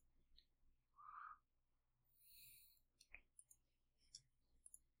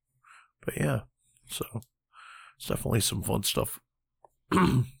 But yeah, so it's definitely some fun stuff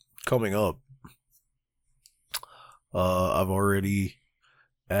coming up. I've already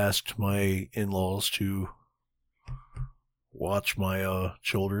asked my in-laws to watch my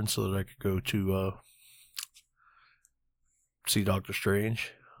children so that I could go to see Doctor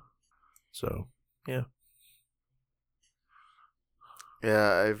Strange. So yeah.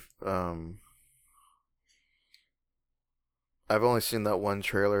 Yeah, I've only seen that one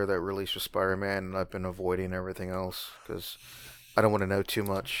trailer that released with Spider-Man, and I've been avoiding everything else because I don't want to know too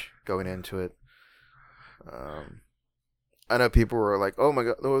much going into it. I know people were like, "Oh my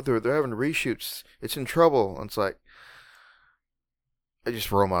god, they're having reshoots. It's in trouble." And it's like, I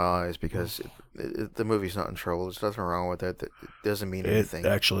just roll my eyes because the movie's not in trouble. There's nothing wrong with it. It doesn't mean anything. It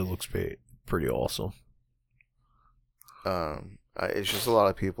actually looks pretty awesome. It's just a lot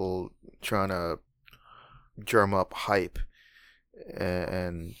of people trying to drum up hype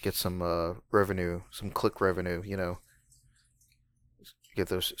and get some revenue, some click revenue, get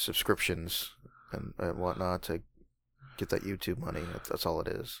those subscriptions and whatnot to get that YouTube money. That's all it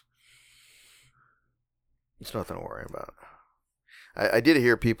is. It's nothing to worry about. I did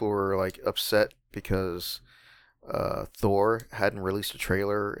hear people were like upset because Thor hadn't released a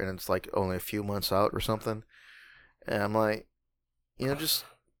trailer and it's like only a few months out or something. And I'm like,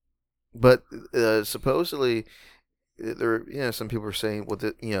 but supposedly there, some people are saying, well,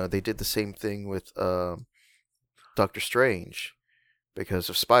 they did the same thing with Doctor Strange because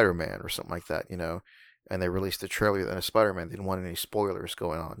of Spider-Man or something like that, and they released the trailer and Spider-Man. They didn't want any spoilers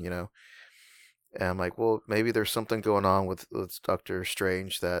going on, And I'm like, well, maybe there's something going on with Doctor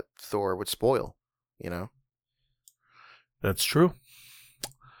Strange that Thor would spoil, That's true.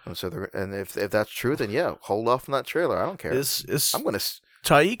 And so, if that's true, then yeah, hold off on that trailer. I don't care. I'm gonna.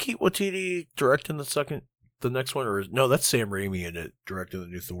 Taika Waititi directing the next one, or no? That's Sam Raimi in it, directing the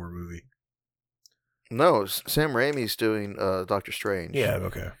new Thor movie. No, Sam Raimi's doing Doctor Strange. Yeah.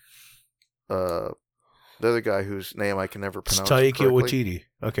 Okay. The other guy whose name I can never pronounce. Taika Waititi.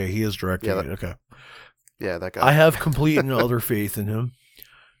 Okay, he is directing it. Okay. Yeah, that guy. I have complete and utter faith in him.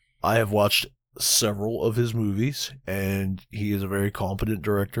 I have watched several of his movies, and he is a very competent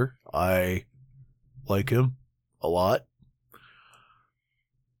director. I like him a lot.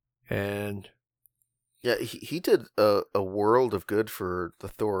 And yeah, he did a world of good for the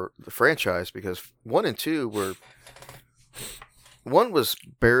Thor franchise because 1 and 2 were. 1 was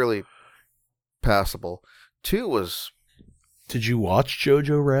barely passable. 2 was. Did you watch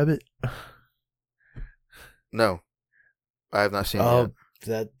Jojo Rabbit? No, I have not seen it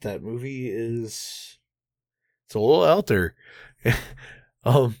yet. That movie it's a little out there.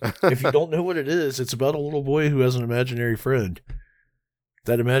 If you don't know what it is, it's about a little boy who has an imaginary friend.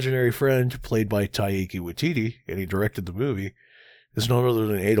 That imaginary friend, played by Taika Waititi, and he directed the movie, is none other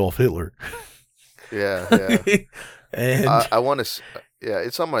than Adolf Hitler. Yeah. And I want to. Yeah,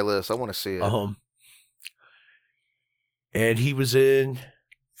 it's on my list. I want to see it. And he was in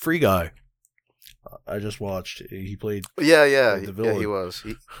Free Guy. I just watched. He played. Yeah. The villain. Yeah, he was.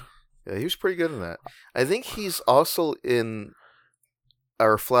 He was pretty good in that. I think he's also in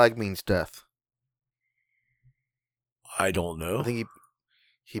Our Flag Means Death. I don't know. I think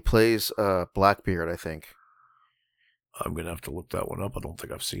he plays Blackbeard, I think. I'm gonna have to look that one up. I don't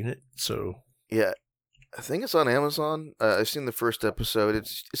think I've seen it. So yeah, I think it's on Amazon. I've seen the first episode.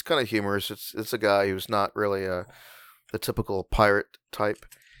 It's kind of humorous. It's a guy who's not really the typical pirate type,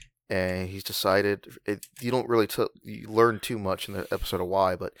 and he's decided. You don't really you learn too much in the episode of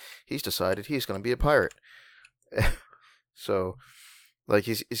why, but he's decided he's going to be a pirate. So, like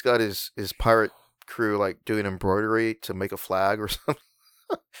he's got his pirate crew like doing embroidery to make a flag or something.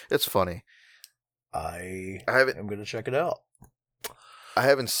 It's funny. I'm going to check it out. I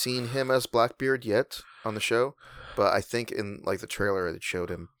haven't seen him as Blackbeard yet on the show, but I think in like the trailer it showed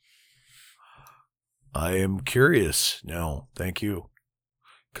him. I am curious now. Thank you.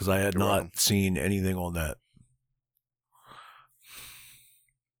 Because I had You're not welcome. seen anything on that.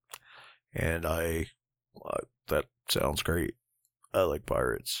 And that sounds great. I like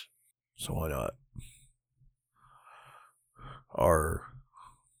pirates. So why not?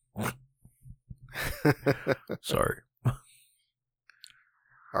 Sorry.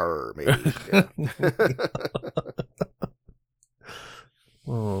 Maybe. Yeah.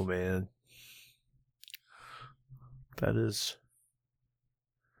 Oh man, that is.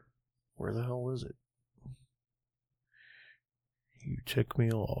 Where the hell is it? You tick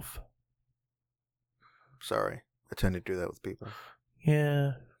me off. Sorry, I tend to do that with people.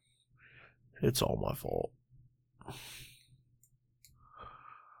 Yeah, it's all my fault.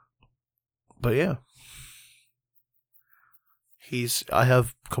 But yeah, I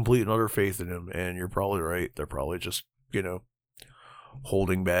have complete and utter faith in him, and you're probably right. They're probably just,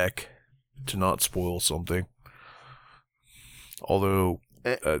 holding back to not spoil something. Although,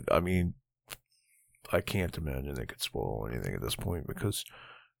 I mean, I can't imagine they could spoil anything at this point because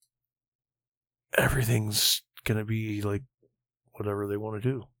everything's gonna be like whatever they want to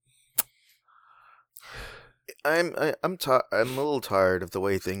do. I'm a little tired of the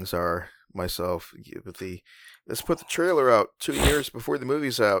way things are myself. With let's put the trailer out 2 years before the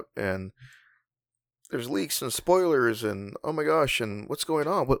movie's out, and there's leaks and spoilers, and oh my gosh, and what's going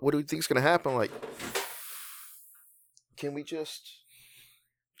on? What do you think's gonna happen? Like, can we just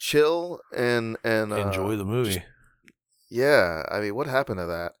chill and Enjoy the movie? Yeah, I mean, what happened to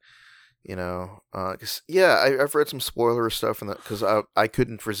that? 'Cause, I've read some spoiler stuff from that because I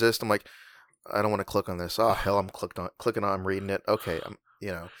couldn't resist. I'm like, I don't want to click on this. Oh hell, I'm clicking on, I'm reading it. Okay,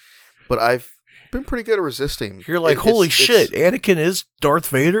 but I've been pretty good at resisting. You're like, holy shit, Anakin is Darth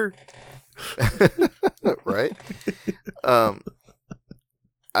Vader, right?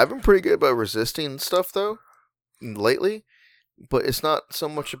 I've been pretty good about resisting stuff though lately, but it's not so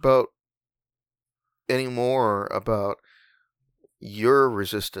much about anymore about your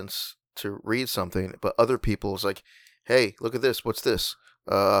resistance to read something, but other people's like, hey, look at this. What's this?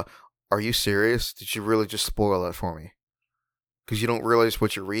 Are you serious? Did you really just spoil that for me? Because you don't realize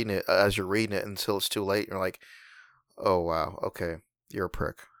what you're reading it as you're reading it until it's too late. You're like, oh wow, okay, you're a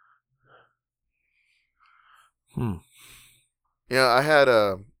prick. I had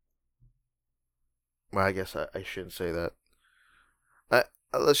well, I guess I shouldn't say that.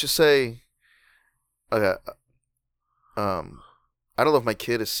 Let's just say, okay, I don't know if my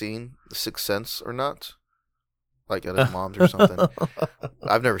kid has seen The Sixth Sense or not, like at his mom's or something.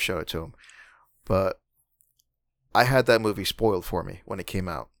 I've never shown it to him, but I had that movie spoiled for me when it came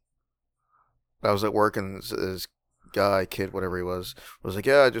out. I was at work and this kid, whatever he was like,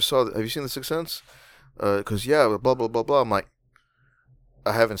 yeah, I just saw have you seen The Sixth Sense? Because, blah, blah, blah, blah. I'm like,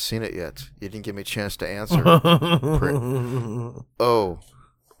 I haven't seen it yet. You didn't give me a chance to answer.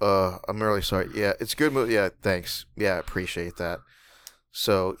 I'm really sorry. Yeah, it's a good movie. Yeah, thanks. Yeah, I appreciate that.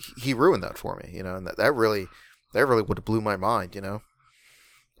 So he ruined that for me, and that really would have blew my mind,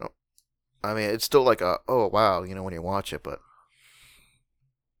 I mean, it's still like oh wow, when you watch it, but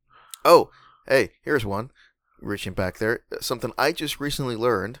oh, hey, here's one. Reaching back there, something I just recently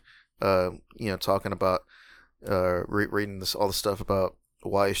learned. Talking about reading all the stuff about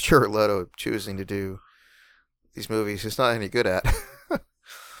why is Jared Leto choosing to do these movies he's not any good at.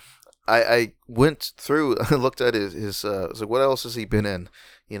 I went through and looked at his I was like, what else has he been in?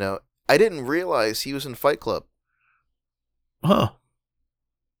 I didn't realize he was in Fight Club. Huh.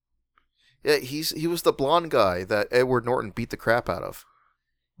 Yeah, he was the blonde guy that Edward Norton beat the crap out of.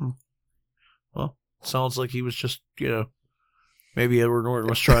 Well, sounds like he was just, maybe Edward Norton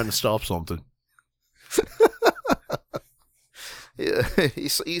was trying to stop something. Yeah,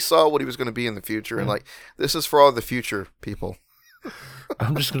 he saw what he was going to be in the future, and like, this is for all the future people.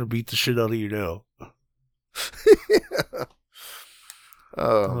 I'm just going to beat the shit out of you now. Yeah.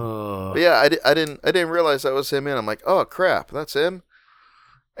 But yeah, I didn't realize that was him. And I'm like, oh crap, that's him.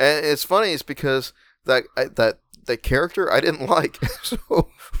 And it's funny, it's because that character I didn't like. So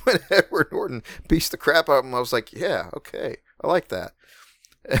when Edward Norton beats the crap out of him, I was like, yeah, okay, I like that.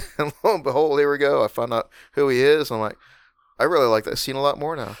 And lo and behold, here we go. I found out who he is. I'm like, I really like that scene a lot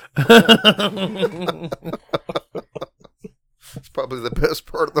more now. It's probably the best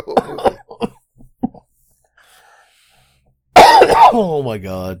part of the whole movie. Oh my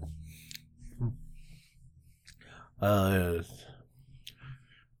god. I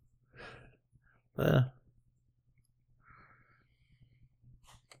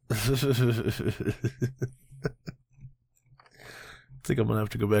think I'm gonna have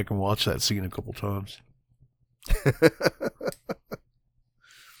to go back and watch that scene a couple times.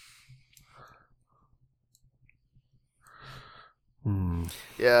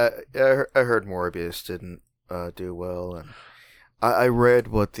 Yeah, I heard Morbius didn't do well, and I read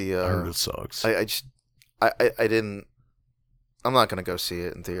what the I heard it sucks. I didn't. I'm not gonna go see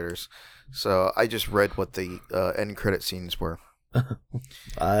it in theaters, so I just read what the end credit scenes were.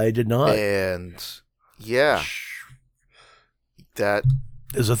 I did not, and yeah, that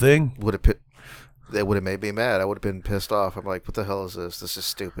is a thing. That would have made me mad. I would have been pissed off. I'm like, what the hell is this? This is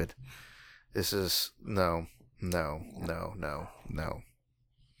stupid. This is no.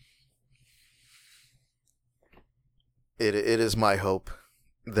 It is my hope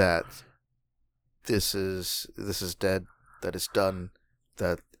that this is dead, that it's done,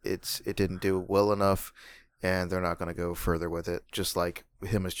 that it didn't do well enough, and they're not going to go further with it. Just like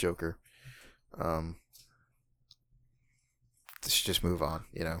him as Joker. Let's just move on.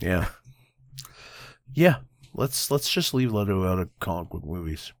 Yeah. Yeah. Let's just leave Leto out of comic book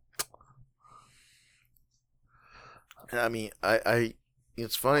movies. I mean, I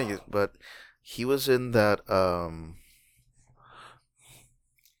it's funny, but he was in that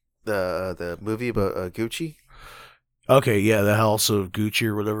the movie about Gucci. Okay, yeah, the House of Gucci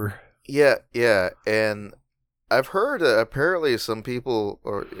or whatever. Yeah, and I've heard apparently some people,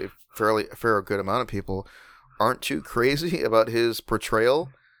 or a fair good amount of people, aren't too crazy about his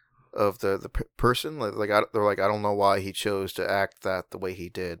portrayal of the person. They're like, I don't know why he chose to act the way he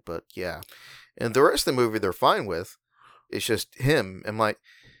did, but yeah. And the rest of the movie they're fine with. It's just him. I'm like,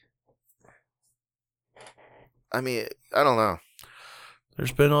 I mean, I don't know.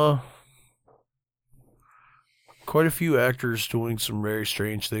 There's been quite a few actors doing some very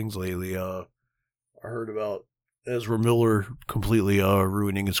strange things lately. I heard about Ezra Miller completely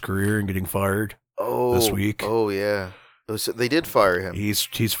ruining his career and getting fired this week. Oh yeah, they did fire him.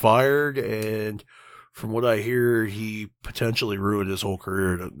 He's fired, and from what I hear, he potentially ruined his whole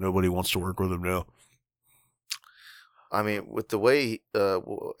career. Nobody wants to work with him now. I mean, with the way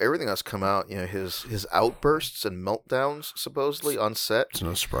everything that's come out, his outbursts and meltdowns supposedly on set. It's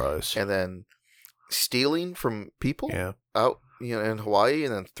no surprise. And then stealing from people Yeah. out, in Hawaii,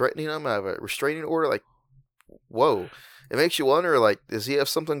 and then threatening them out of a restraining order. Like, whoa. It makes you wonder, like, does he have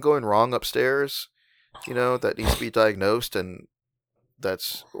something going wrong upstairs, that needs to be diagnosed, and I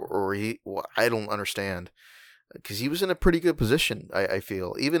don't understand. Because he was in a pretty good position, I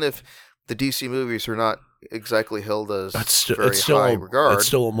feel. Even if the DC movies are not exactly held as very high regard. It's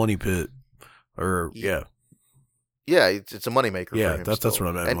still a money pit. Yeah, it's a moneymaker for him. That's what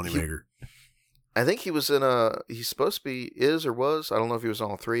I meant, moneymaker. I think he was in he's supposed to be, I don't know if he was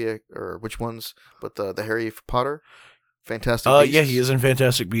on all three or which ones, but the Harry Potter, Fantastic Beasts. Yeah, he is in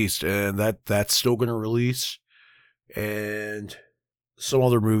Fantastic Beast, and that's still going to release. And some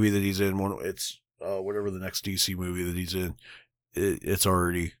other movie that he's in, it's whatever the next DC movie that he's in, it's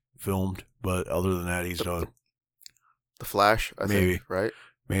already filmed, but other than that, he's done. The Flash, I think, right?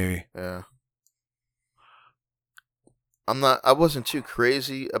 Maybe. Yeah. I wasn't too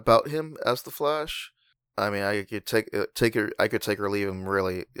crazy about him as the Flash. I mean, I could take or leave him,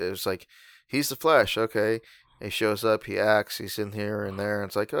 really. It was like, he's the Flash, okay. He shows up, he acts, he's in here and there, and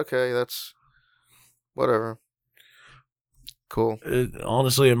it's like, okay, that's whatever. Cool.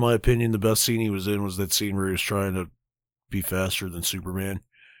 Honestly, in my opinion, the best scene he was in was that scene where he was trying to be faster than Superman.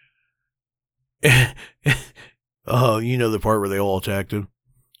 The part where they all attacked him,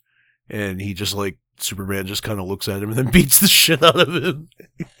 and he just Superman just kind of looks at him and then beats the shit out of him.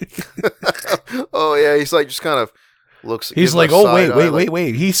 Oh yeah, he's like just kind of looks. He's like, oh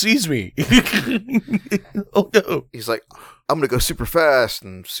wait, he sees me. Oh no. He's like, I'm gonna go super fast,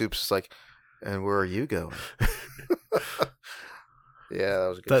 and Soup's just like, and where are you going? Yeah, that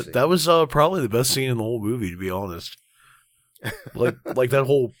was a good scene. That was probably the best scene in the whole movie, to be honest. like that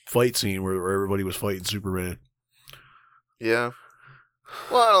whole fight scene where everybody was fighting Superman. Yeah.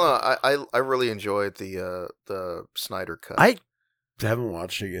 Well, I don't know. I really enjoyed the Snyder cut. I haven't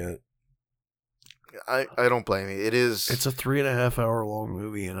watched it yet. I don't blame you. It's a 3.5 hour long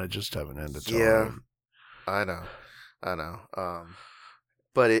movie, and I just haven't had the time. Yeah, I know.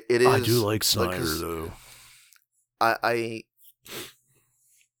 But it is. I do like Snyder though. I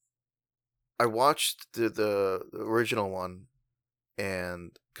watched the original one,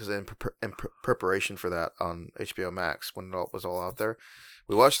 and because in preparation for that on HBO Max when it was all out there,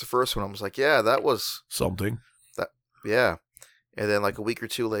 we watched the first one. I was like, yeah, that was something. Yeah, and then like a week or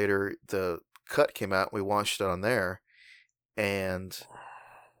two later, the cut came out. We watched it on there, and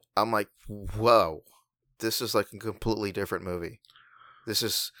I'm like, whoa, this is like a completely different movie. This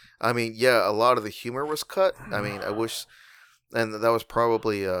is, I mean, yeah, a lot of the humor was cut. I mean, I wish, and that was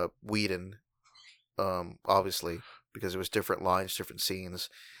probably Whedon, obviously, because it was different lines, different scenes.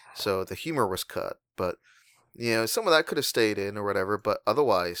 So the humor was cut, but some of that could have stayed in or whatever. But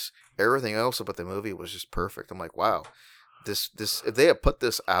otherwise, everything else about the movie was just perfect. I'm like, wow, this if they had put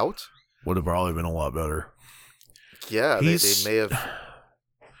this out, would have probably been a lot better. Yeah, they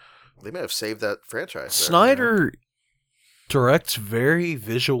may have saved that franchise. Snyder directs very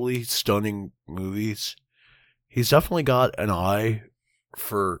visually stunning movies. He's definitely got an eye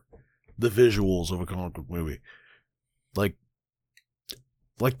for the visuals of a comic book movie. Like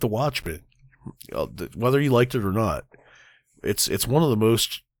The Watchmen. Whether you liked it or not, it's one of the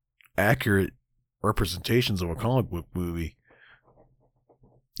most accurate representations of a comic book movie.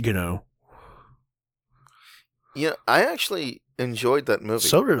 You know. Yeah, I actually enjoyed that movie.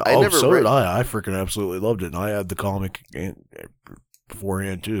 So did I. I freaking absolutely loved it, and I had the comic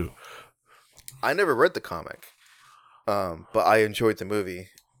beforehand too. I never read the comic, but I enjoyed the movie.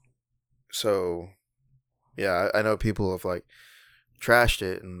 So, yeah, I know people have like trashed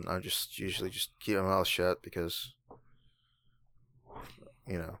it, and I just usually just keep my mouth shut because,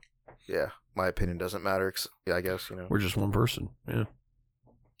 yeah, my opinion doesn't matter. Yeah, I guess we're just one person. Yeah.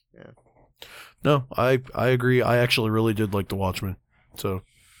 Yeah. No, I agree. I actually really did like The Watchmen. So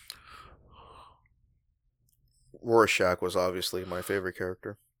Rorschach was obviously my favorite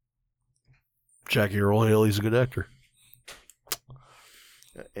character. Jackie Earle Haley's a good actor.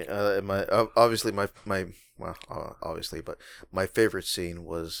 But my favorite scene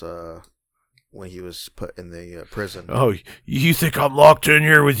was when he was put in the prison. Oh, you think I'm locked in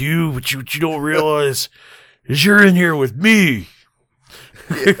here with you, but what you don't realize is you're in here with me.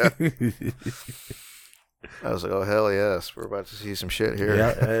 Yeah. I was like, oh, hell yes. We're about to see some shit here.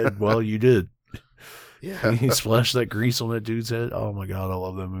 Yeah, and, well, you did. Yeah. He splashed that grease on that dude's head. Oh, my God, I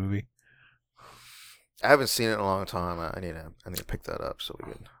love that movie. I haven't seen it in a long time. I need to pick that up so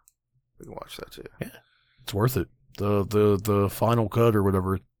we can watch that too. Yeah, it's worth it. The final cut or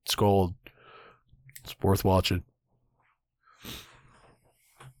whatever it's called, it's worth watching.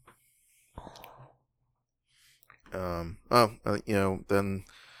 Then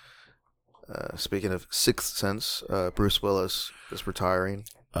speaking of Sixth Sense, Bruce Willis is retiring.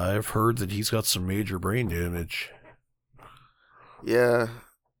 I've heard that he's got some major brain damage. Yeah,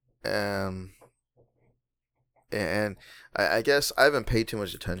 and I guess I haven't paid too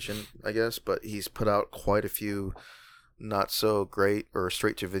much attention, but he's put out quite a few not so great or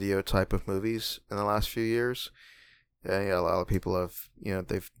straight to video type of movies in the last few years. Yeah, a lot of people have,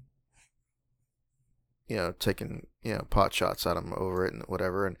 they've, taken, pot shots at him over it and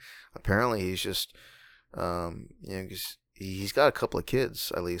whatever. And apparently he's just, he's got a couple of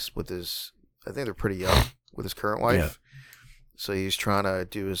kids, at least with I think they're pretty young with his current wife. Yeah. So he's trying to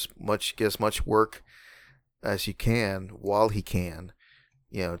get as much work as he can while he can,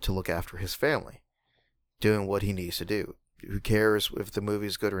 to look after his family, doing what he needs to do. Who cares if the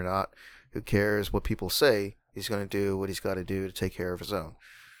movie's good or not? Who cares what people say? He's going to do what he's got to do to take care of his own,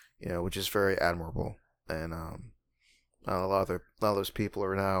 which is very admirable. And a lot of those people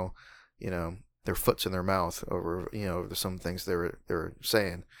are now, their foot's in their mouth over, over some things they were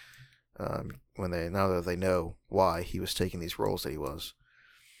saying, now that they know why he was taking these roles that he was.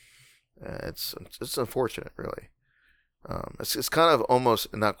 It's unfortunate, really. It's kind of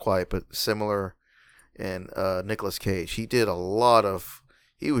almost, not quite, but similar in Nicolas Cage. He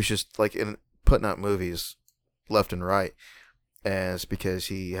was just like putting out movies left and right, and it's because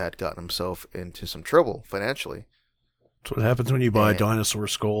he had gotten himself into some trouble financially. That's what happens when you buy dinosaur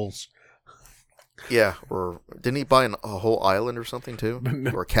skulls. Yeah, or didn't he buy a whole island or something too,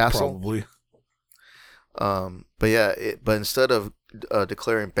 or a castle? Probably. But yeah, but instead of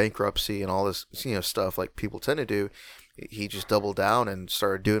declaring bankruptcy and all this, stuff like people tend to do, he just doubled down and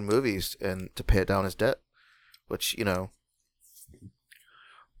started doing movies and to pay down his debt, which I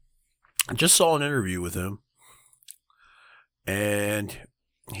just saw an interview with him, and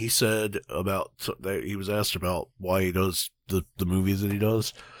he said that he was asked about why he does the movies that he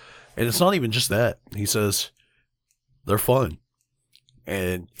does, and it's not even just that. He says they're fun.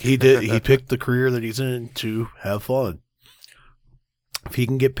 And he picked the career that he's in to have fun. If he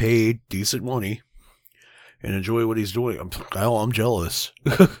can get paid decent money and enjoy what he's doing, I'm jealous.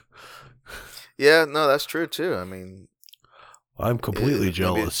 Yeah, no, that's true too. I mean, I'm completely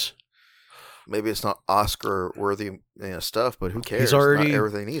jealous. Maybe it's not Oscar worthy stuff, but who cares? Not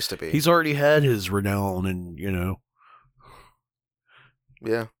everything needs to be. He's already had his renown, and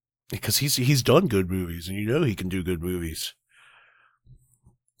yeah, because he's done good movies, and he can do good movies.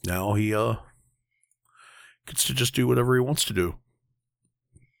 Now he gets to just do whatever he wants to do.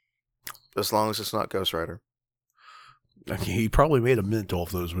 As long as it's not Ghost Rider. He probably made a mint off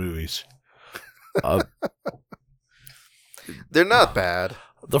those movies. They're not bad.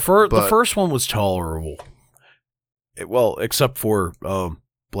 The first one was tolerable. Except for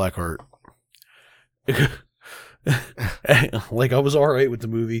Blackheart. Like, I was alright with the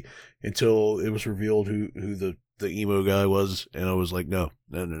movie until it was revealed who the emo guy was, and I was like, no.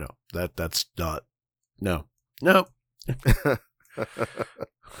 That's not. No.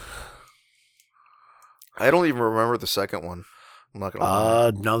 I don't even remember the second one. I'm not gonna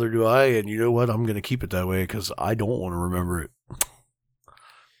lie. Neither do I, and you know what? I'm gonna keep it that way because I don't want to remember it.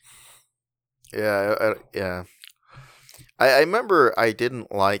 Yeah. I remember I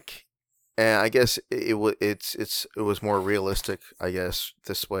didn't like, and I guess it was more realistic, I guess,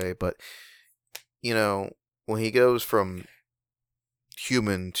 this way. But when he goes from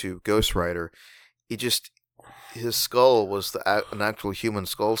human to Ghost Rider, his skull was an actual human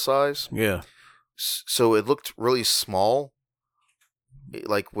skull size. Yeah. So it looked really small,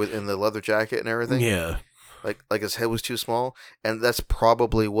 like within the leather jacket and everything. Yeah. Like his head was too small, and that's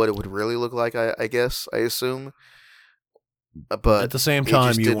probably what it would really look like. I guess, I assume. But at the same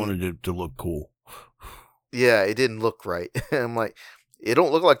time, you wanted it to look cool. Yeah, it didn't look right. I'm like, it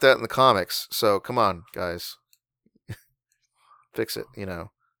don't look like that in the comics. So come on, guys, fix it. And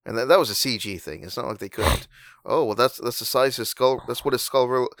that was a CG thing. It's not like they couldn't. Oh well, that's the size of his skull. That's what his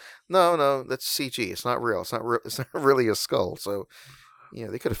skull. No, that's CG. It's not real. It's not real. It's not really a skull. So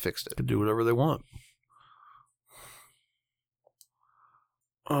they could have fixed it. Could do whatever they want.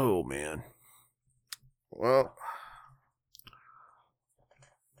 Oh man. Well.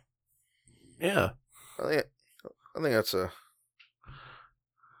 Yeah. I think that's a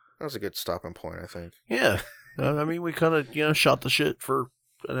good stopping point, I think. Yeah. I mean, we kind of, shot the shit for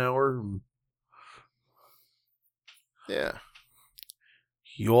an hour. Yeah.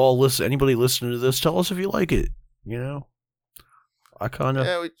 You all anybody listening to this, tell us if you like it, I kind of...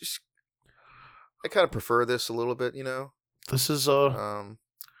 Yeah, I kind of prefer this a little bit, This is,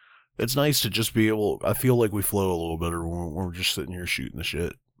 it's nice to just be able... I feel like we flow a little better when we're just sitting here shooting the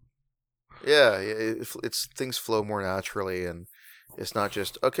shit. Yeah, it's things flow more naturally, and it's not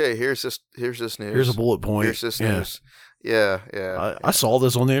just, okay, here's this news. Here's a bullet point. Here's this news. Yeah. I saw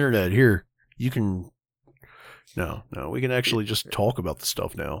this on the internet. Here, you can... No, we can actually just talk about the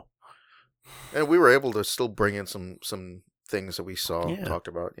stuff now. And we were able to still bring in some things that we saw and talked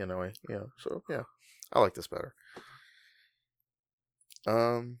about, so, yeah, I like this better.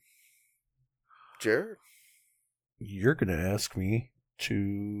 Jared? You're going to ask me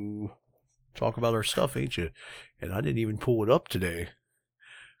to talk about our stuff, ain't you? And I didn't even pull it up today.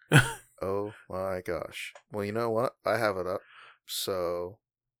 Oh my gosh. Well, you know what? I have it up, so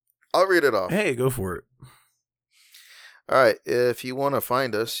I'll read it off. Hey, go for it. All right. If you want to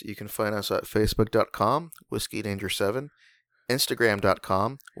find us, you can find us at facebook.com, Whiskey Danger 7,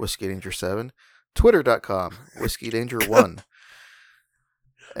 Instagram.com, Whiskey Danger 7, Twitter.com, Whiskey Danger 1.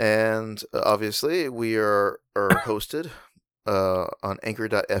 And obviously, we are hosted on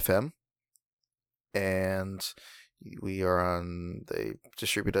Anchor.fm. And we are they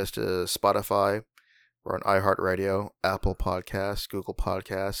distribute us to Spotify. We're on iHeartRadio, Apple Podcasts, Google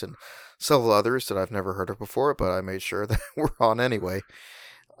Podcasts, and several others that I've never heard of before, but I made sure that we're on anyway.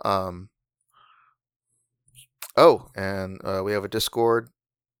 And we have a Discord.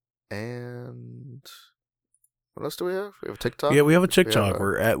 And what else do we have? We have a TikTok? Yeah, we have a TikTok.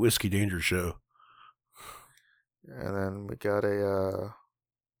 We're at Whiskey Danger Show. And then we got a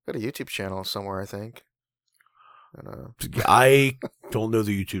YouTube channel somewhere, I think. And, I don't know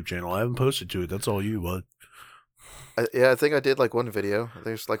the YouTube channel. I haven't posted to it. That's all you, bud. I think I did one video.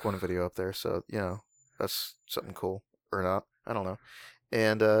 There's one video up there, so that's something cool or not. I don't know.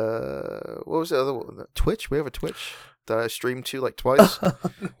 And what was the other one? Twitch. We have a Twitch that I streamed to twice,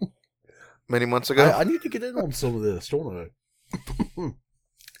 many months ago. I need to get in on some of this, don't I?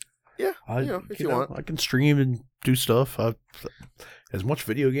 Yeah, if you want, I can stream and do stuff. As much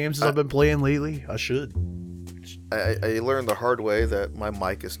video games as I've been playing lately, I should. I learned the hard way that my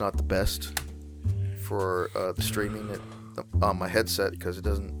mic is not the best for the streaming on my headset because it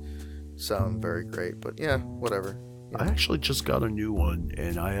doesn't sound very great. But yeah, whatever. I actually just got a new one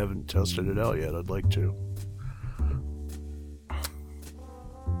and I haven't tested it out yet. I'd like to.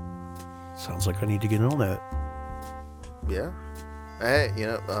 Sounds like I need to get on that. Yeah. Hey,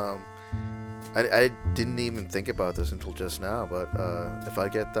 I didn't even think about this until just now, but if I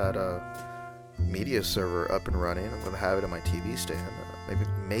get that media server up and running, I'm going to have it in my TV stand.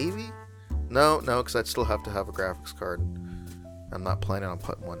 Maybe? No, because I'd still have to have a graphics card. I'm not planning on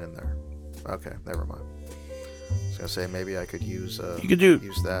putting one in there. Okay, never mind. I was going to say maybe I could use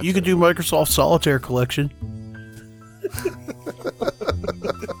use that. You could do Microsoft Solitaire Collection.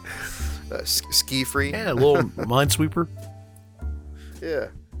 Ski free. Yeah, a little Minesweeper. Yeah.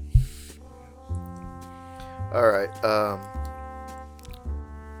 All right.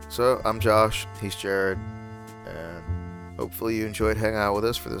 So I'm Josh. He's Jared, and hopefully you enjoyed hanging out with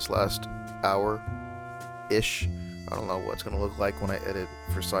us for this last hour-ish. I don't know what it's gonna look like when I edit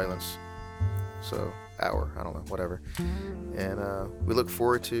for silence. So hour. I don't know. Whatever. And we look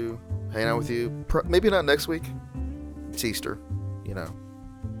forward to hanging out with you. Maybe not next week. It's Easter.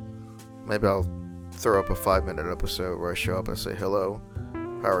 maybe I'll throw up a 5-minute episode where I show up and say hello,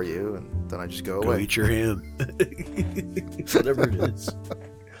 how are you, and then I just go away. Go eat your ham. Whatever it is.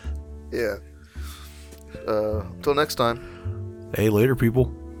 Yeah. Till next time. Hey, later,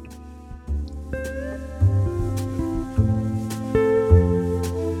 people.